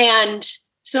 And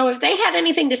so if they had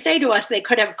anything to say to us, they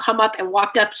could have come up and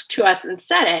walked up to us and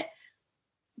said it.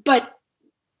 But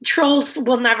trolls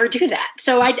will never do that.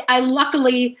 So I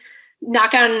luckily,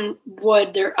 knock on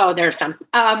wood, there's some,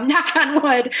 knock on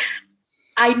wood,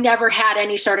 I never had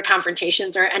any sort of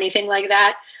confrontations or anything like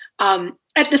that.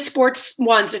 At the sports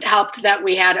ones, it helped that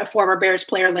we had a former Bears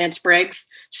player, Lance Briggs,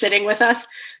 sitting with us.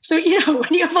 So, when you have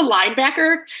when you have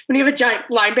a giant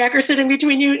linebacker sitting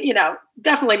between you,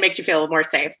 definitely makes you feel a little more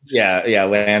safe. Yeah.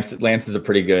 Lance is a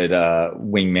pretty good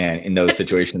wingman in those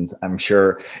situations. I'm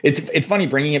sure. It's funny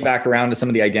bringing it back around to some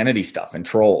of the identity stuff and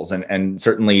trolls and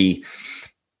certainly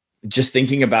just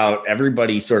thinking about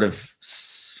everybody sort of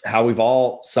how we've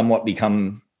all somewhat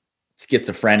become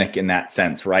schizophrenic in that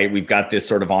sense, right? We've got this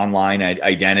sort of online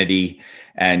identity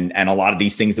and a lot of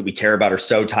these things that we care about are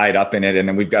so tied up in it. And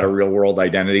then we've got a real world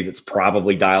identity that's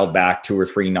probably dialed back 2 or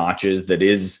 3 notches that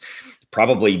is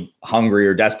probably hungry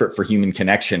or desperate for human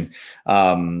connection.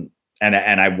 And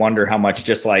I wonder how much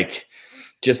just like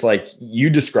you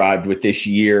described with this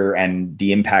year and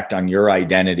the impact on your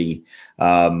identity.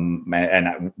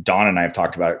 And Dawn and I have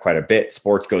talked about it quite a bit.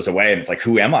 Sports goes away and it's like,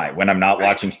 who am I when I'm not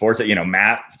watching sports?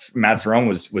 Matt Cerrone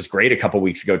was great a couple of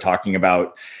weeks ago talking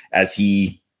about as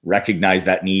he recognized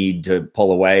that need to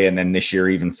pull away. And then this year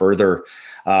even further.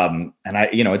 And I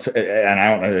don't know,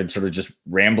 it's sort of just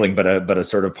rambling, but a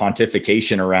sort of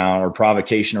pontification around or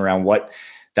provocation around what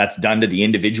that's done to the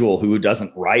individual who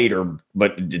doesn't write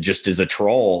but just is a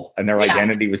troll, and their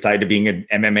identity was tied to being an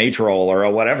MMA troll or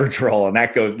a whatever troll. And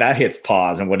that hits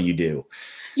pause. And what do you do?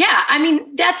 Yeah. I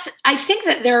mean, I think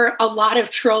that there are a lot of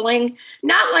trolling,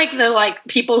 not like the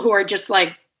people who are just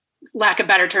lack of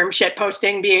better term, shit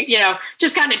posting, being,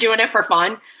 just kind of doing it for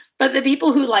fun. But the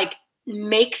people who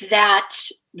make that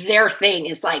their thing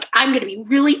is I'm going to be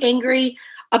really angry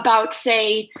about,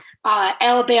 say,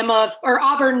 Alabama or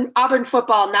Auburn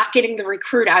football not getting the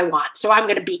recruit I want. So I'm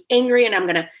going to be angry and I'm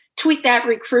going to tweet that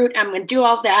recruit. I'm going to do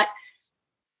all that.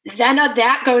 Then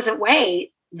that goes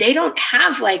away. They don't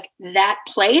have that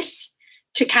place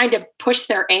to kind of push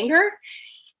their anger.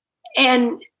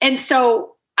 And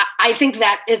so I think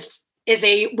that was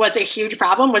a huge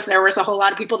problem. There was a whole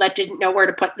lot of people that didn't know where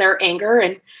to put their anger.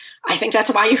 And I think that's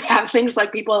why you have things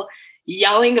like people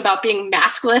yelling about being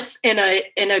maskless in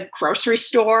a grocery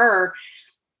store,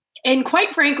 and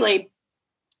quite frankly,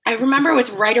 I remember it was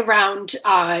right around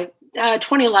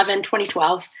 2011,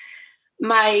 2012.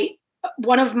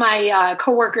 One of my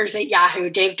coworkers at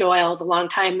Yahoo, Dave Doyle, the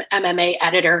longtime MMA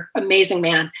editor, amazing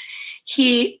man.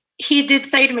 He did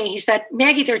say to me, he said,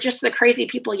 "Maggie, they're just the crazy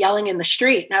people yelling in the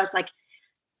street." And I was like,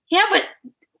 yeah, but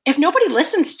if nobody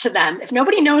listens to them, if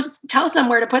nobody tells them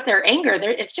where to put their anger,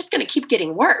 it's just going to keep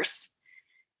getting worse.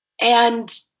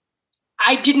 And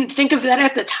I didn't think of that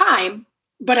at the time,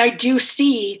 but I do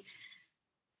see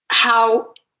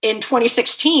how in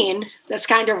 2016, this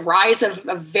kind of rise of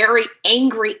a very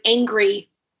angry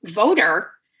voter,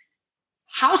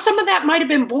 how some of that might have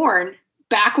been born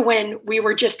back when we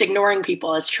were just ignoring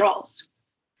people as trolls.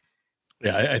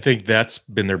 Yeah, I think that's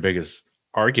been their biggest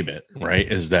argument,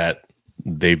 right? Is that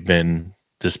they've been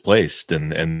displaced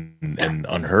and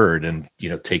unheard, and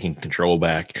taking control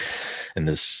back and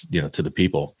this to the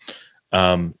people.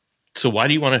 So why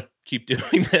do you want to keep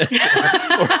doing this?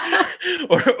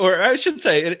 or I should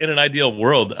say, in an ideal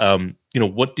world,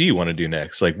 what do you want to do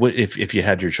next? What if you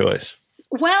had your choice?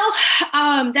 Well,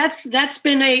 that's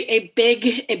been a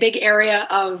big area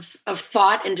of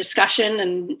thought and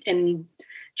discussion and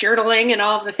journaling and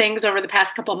all of the things over the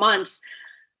past couple of months.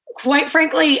 Quite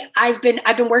frankly, I've been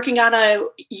working on a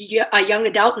young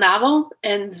adult novel,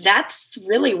 and that's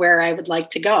really where I would like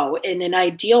to go. In an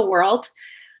ideal world,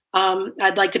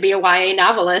 I'd like to be a YA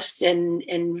novelist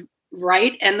and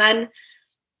write. And then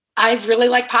I've really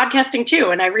liked podcasting too.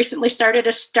 And I recently started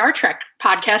a Star Trek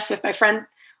podcast with my friend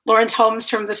Lawrence Holmes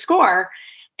from The Score,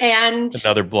 and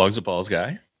another Blogs with Balls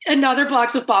guy.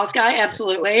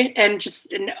 Absolutely, and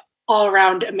just an all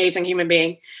around amazing human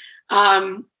being.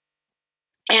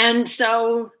 And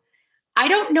so I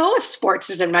don't know if sports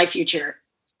is in my future.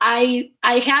 I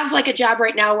have a job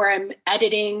right now where I'm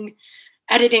editing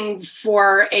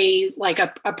for a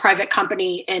private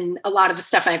company, and a lot of the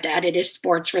stuff I have to edit is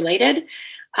sports related.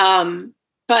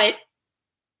 But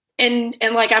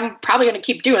I'm probably going to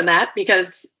keep doing that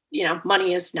because,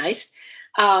 money is nice.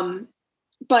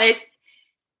 But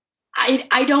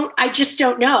I just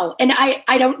don't know. And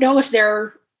I don't know if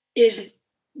there is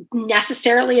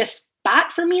necessarily a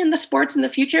spot for me in the sports in the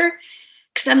future,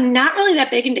 because I'm not really that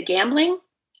big into gambling.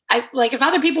 If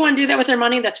other people want to do that with their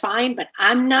money, that's fine, but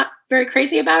I'm not very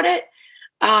crazy about it.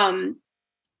 And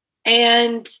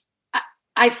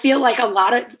I feel like a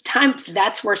lot of times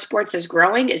that's where sports is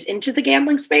growing, is into the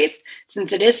gambling space,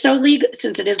 since it is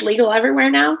legal everywhere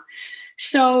now.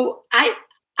 So I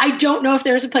don't know if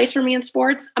there's a place for me in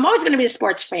sports. I'm always going to be a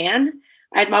sports fan.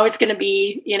 I'm always going to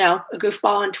be, a goofball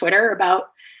on Twitter about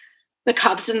the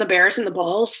Cubs and the Bears and the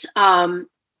Bulls.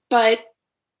 But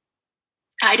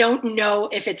I don't know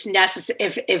if it's necessary,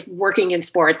 if working in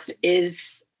sports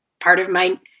is part of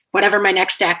whatever my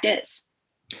next act is.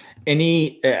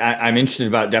 I'm interested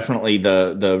about definitely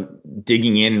the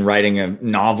digging in, writing a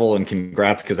novel, and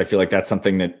congrats, because I feel like that's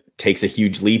something that takes a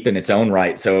huge leap in its own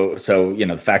right. So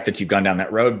the fact that you've gone down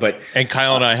that road, and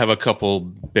Kyle and I have a couple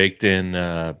baked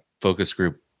in focus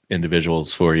group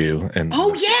individuals for you. And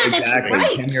that's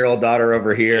right. 10-year-old daughter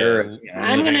over here.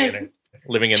 I'm gonna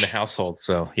living in the household.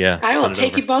 So yeah, I will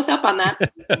take you both up on that.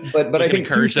 but I think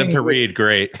encourage them to read.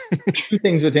 Great. Two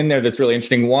things within there that's really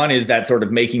interesting. One is that sort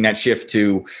of making that shift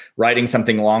to writing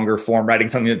something longer form, writing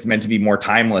something that's meant to be more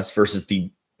timeless versus the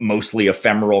mostly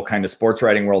ephemeral kind of sports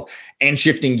writing world, and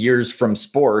shifting gears from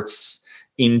sports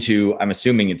into, I'm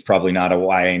assuming it's probably not a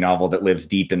YA novel that lives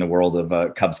deep in the world of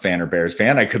a Cubs fan or Bears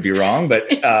fan. I could be wrong, but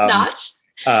it's not.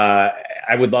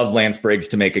 I would love Lance Briggs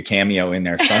to make a cameo in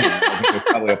there somewhere. I think there's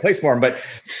probably a place for him,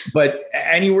 but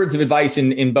any words of advice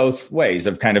in both ways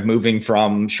of kind of moving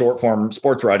from short form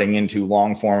sports writing into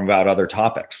long form about other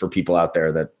topics for people out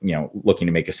there that, looking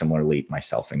to make a similar leap,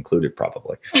 myself included,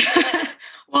 probably.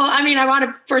 Well, I mean, I want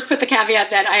to first put the caveat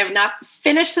that I have not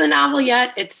finished the novel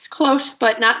yet. It's close,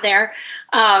 but not there.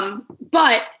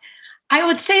 But I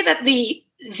would say that the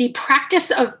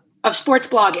practice of sports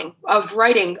blogging, of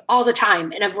writing all the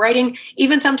time, and of writing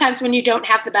even sometimes when you don't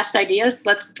have the best ideas.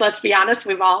 Let's be honest,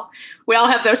 we all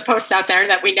have those posts out there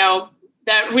that we know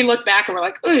that we look back and we're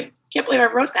like, "Ooh, can't believe I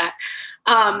wrote that."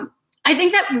 I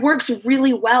think that works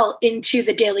really well into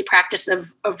the daily practice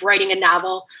of writing a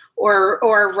novel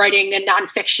or writing a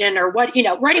nonfiction or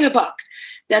writing a book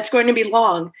that's going to be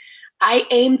long. I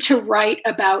aim to write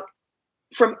about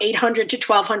from 800 to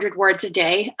 1,200 words a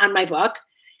day on my book.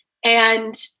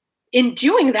 And in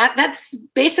doing that, that's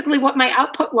basically what my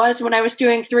output was when I was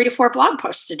doing 3 to 4 blog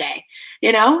posts a day,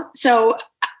 So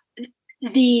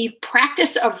the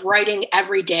practice of writing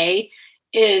every day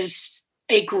is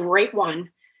a great one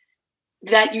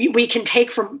that we can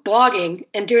take from blogging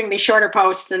and doing these shorter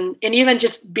posts and even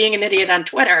just being an idiot on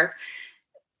Twitter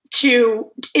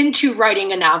into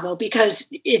writing a novel, because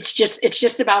it's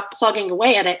just about plugging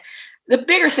away at it. The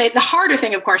bigger thing, the harder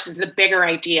thing, of course, is the bigger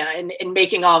idea and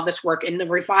making all of this work in the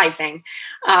revising.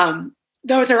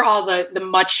 Those are all the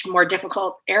much more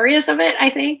difficult areas of it,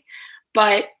 I think.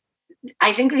 But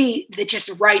I think the just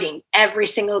writing every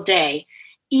single day,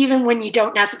 even when you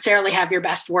don't necessarily have your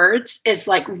best words, is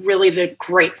like really the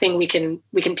great thing we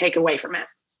can take away from it.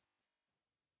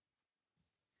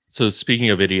 So speaking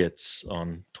of idiots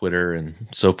on Twitter and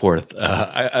so forth,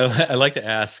 I like to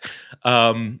ask,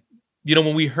 when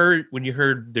you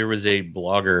heard there was a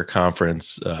blogger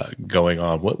conference going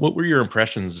on, what were your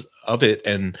impressions of it,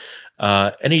 and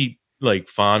any like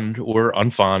fond or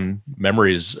unfond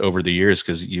memories over the years,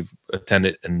 because you've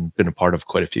attended and been a part of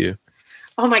quite a few?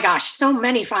 Oh my gosh, so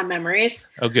many fond memories.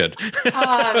 Oh, good.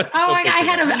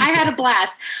 I had a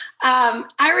blast.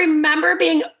 I remember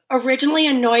being originally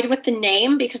annoyed with the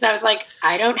name because I was like,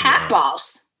 I don't have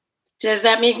balls. Does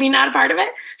that make me not a part of it?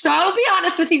 So I will be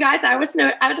honest with you guys. I was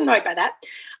annoyed by that.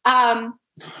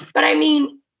 But I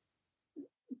mean,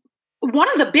 one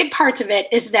of the big parts of it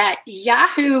is that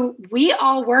Yahoo, we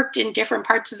all worked in different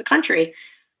parts of the country.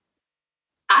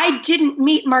 I didn't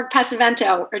meet Mark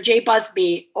Pesavento or Jay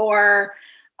Busby or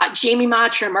Jamie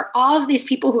Mottram or all of these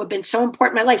people who have been so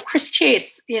important in my life. Chris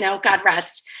Chase, God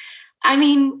rest. I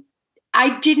mean,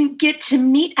 I didn't get to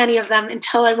meet any of them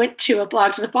until I went to a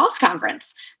Blogs with Balls conference.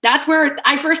 That's where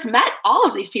I first met all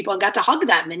of these people and got to hug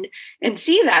them and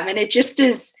see them. And it just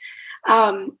is,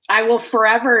 I will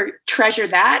forever treasure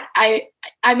that.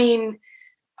 I mean,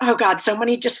 oh God, so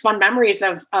many just fun memories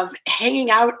of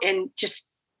hanging out and just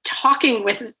talking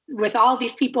with all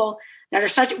these people that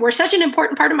were such an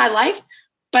important part of my life,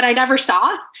 but I never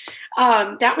saw.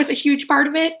 That was a huge part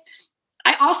of it.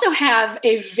 I also have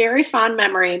a very fond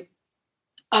memory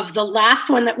of the last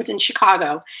one that was in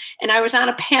Chicago. And I was on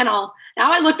a panel.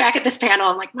 Now I look back at this panel,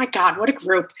 I'm like, my God, what a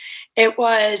group. It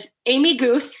was Amy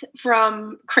Guth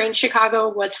from Crane Chicago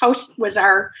was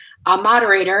our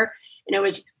moderator. And it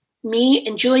was me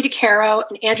and Julie DeCaro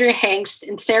and Andrea Hengst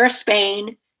and Sarah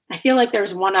Spain. I feel like there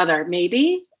was one other,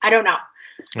 maybe. I don't know.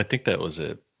 I think that was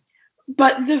it.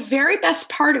 But the very best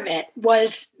part of it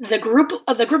was the group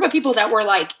of people that were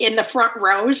like in the front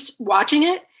rows watching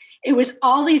it. It was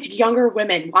all these younger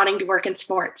women wanting to work in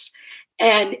sports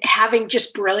and having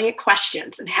just brilliant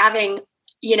questions and having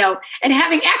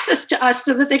access to us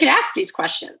so that they could ask these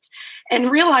questions, and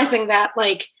realizing that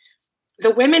like the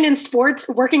women in sports,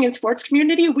 working in sports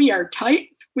community, we are tight.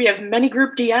 We have many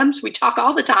group DMs. We talk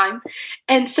all the time.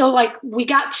 And so like we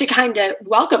got to kind of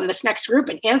welcome this next group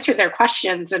and answer their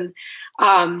questions. And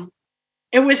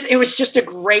it was just a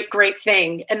great, great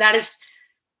thing. And that is,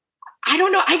 I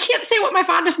don't know. I can't say what my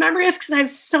fondest memory is because I have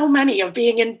so many of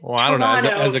being in Toronto. I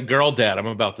don't know. As a girl dad, I'm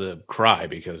about to cry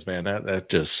because, man,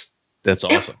 that's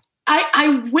awesome.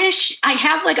 I wish I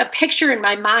have like a picture in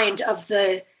my mind of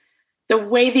the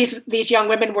way these young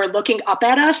women were looking up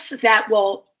at us. That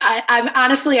I'm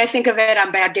honestly, I think of it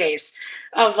on bad days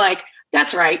of like,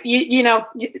 that's right.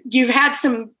 You've had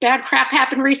some bad crap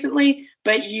happen recently,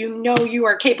 but you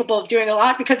are capable of doing a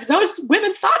lot because those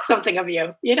women thought something of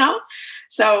you,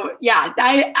 So yeah,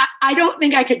 I don't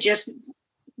think I could just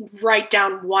write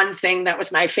down one thing that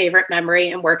was my favorite memory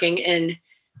and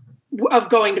of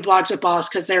going to Blogs with Balls,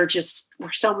 because there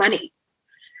were so many.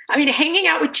 I mean, hanging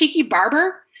out with Tiki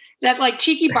Barber, that like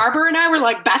Tiki Barber and I were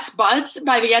like best buds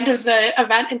by the end of the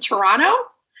event in Toronto.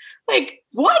 Like,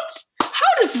 what?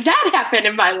 how does that happen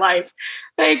in my life?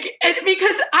 Like,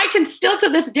 because I can still to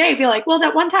this day be like, well,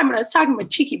 that one time when I was talking with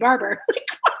Tiki Barber, like,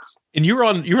 what? And you're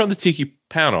on the Tiki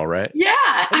panel, right?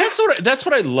 Yeah. And that's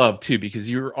what I love too, because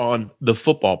you're on the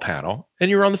football panel and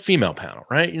you're on the female panel,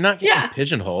 right? You're not getting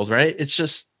pigeonholed, right? It's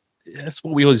just, that's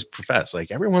what we always profess. Like,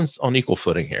 everyone's on equal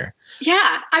footing here.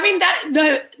 Yeah. I mean,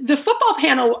 that the football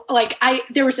panel, like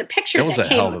there was a picture that was a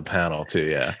hell of a panel too.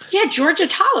 Yeah. Yeah. Georgia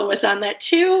Tala was on that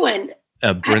too. And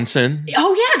Brinson.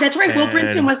 Oh yeah, that's right. Will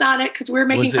Brinson was on it because we were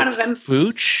making fun of him.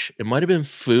 Fooch? It might have been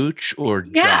Fooch or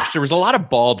Josh. There was a lot of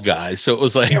bald guys, so it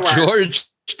was like George,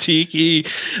 Tiki.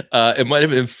 It might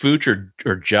have been Fooch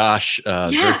or Josh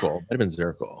Zirkle. It might have been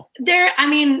Zirkle.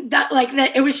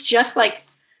 It was just like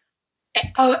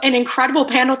an incredible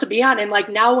panel to be on. And like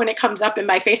now, when it comes up in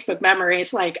my Facebook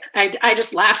memories, like I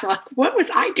just laugh. Like, what was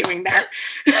I doing there?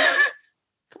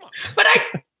 Come on.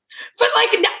 But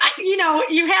like, you know,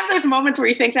 you have those moments where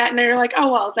you think that and they're like,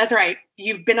 oh, well, that's right.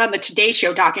 You've been on the Today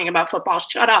Show talking about football.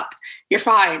 Shut up. You're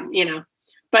fine, you know.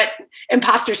 But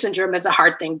imposter syndrome is a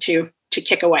hard thing to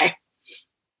kick away.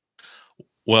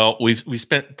 Well, we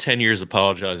spent 10 years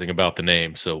apologizing about the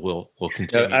name, so we'll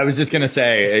continue. I was just going to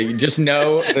say, you just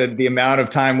know the amount of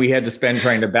time we had to spend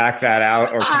trying to back that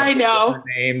out, or I know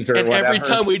names or and whatever. Every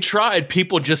time we tried,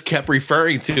 people just kept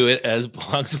referring to it as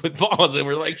Blogs with Balls, and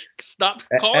we're like, stop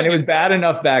calling. And it was bad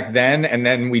enough back then, and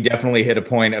then we definitely hit a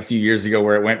point a few years ago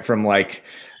where it went from like,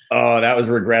 oh, that was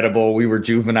regrettable, we were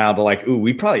juvenile, to like, ooh,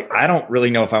 I don't really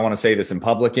know if I want to say this in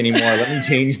public anymore. Let me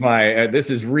change my, this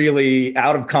is really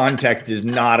out of context, is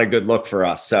not a good look for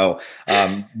us. So,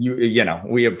 you know,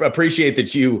 we appreciate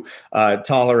that you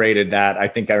tolerated that. I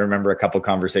think I remember a couple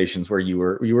conversations where you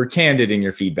were candid in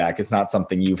your feedback. It's not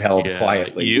something you've held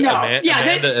quietly.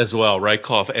 Amanda as well, right,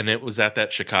 Koff? And it was at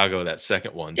that Chicago, that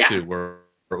second one too, where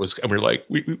it was, and we're like,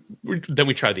 then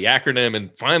we tried the acronym,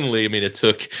 and finally, I mean, it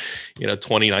took,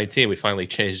 2019, we finally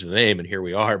changed the name, and here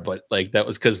we are. But like, that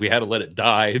was because we had to let it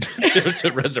die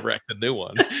to resurrect the new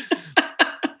one.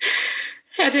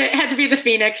 had to be the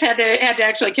Phoenix. Had to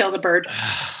actually kill the bird.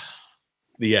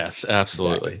 Yes,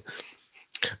 absolutely.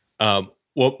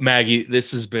 Well, Maggie,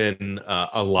 this has been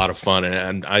a lot of fun,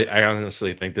 and I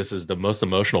honestly think this is the most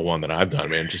emotional one that I've done,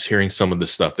 man. Just hearing some of the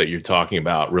stuff that you're talking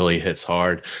about really hits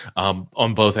hard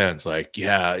on both ends. Like,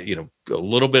 a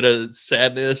little bit of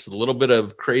sadness, a little bit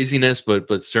of craziness,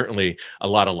 but certainly a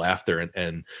lot of laughter,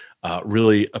 and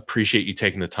really appreciate you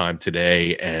taking the time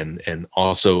today, and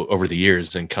also over the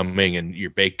years and coming, and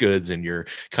your baked goods and your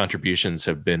contributions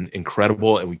have been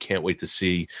incredible, and we can't wait to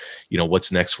see,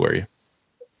 what's next for you.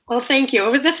 Well, thank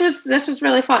you. This was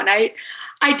really fun. I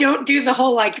don't do the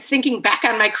whole like thinking back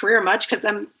on my career much because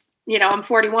I'm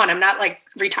 41. I'm not like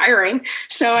retiring,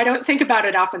 so I don't think about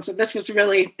it often. So this was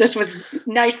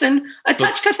nice and a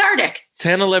touch cathartic.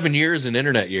 10, 11 years in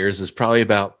internet years is probably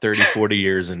about 30, 40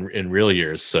 years in real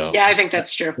years. So yeah, I think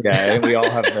that's true. Yeah, and we all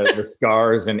have the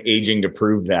scars and aging to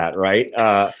prove that, right?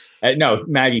 No,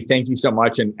 Maggie, thank you so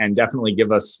much, and definitely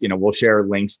give us, we'll share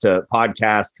links to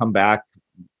podcasts. Come back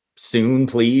soon,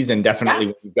 please, and definitely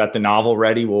when you've got the novel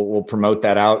ready, we'll promote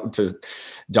that out to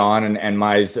Dawn and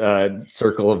my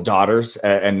circle of daughters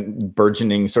and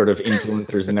burgeoning sort of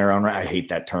influencers in their own right. I hate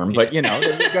that term, but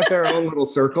they've got their own little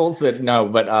circles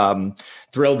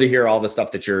thrilled to hear all the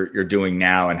stuff that you're doing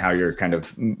now and how you're kind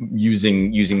of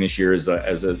using this year as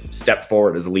a step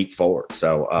forward, as a leap forward.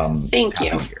 So thank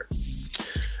you.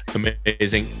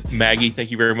 Amazing. Maggie,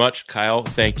 thank you very much. Kyle,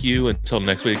 thank you. Until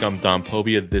next week, I'm Don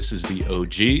Povia. This is the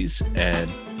OGs, and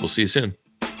we'll see you soon.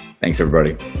 Thanks,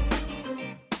 everybody.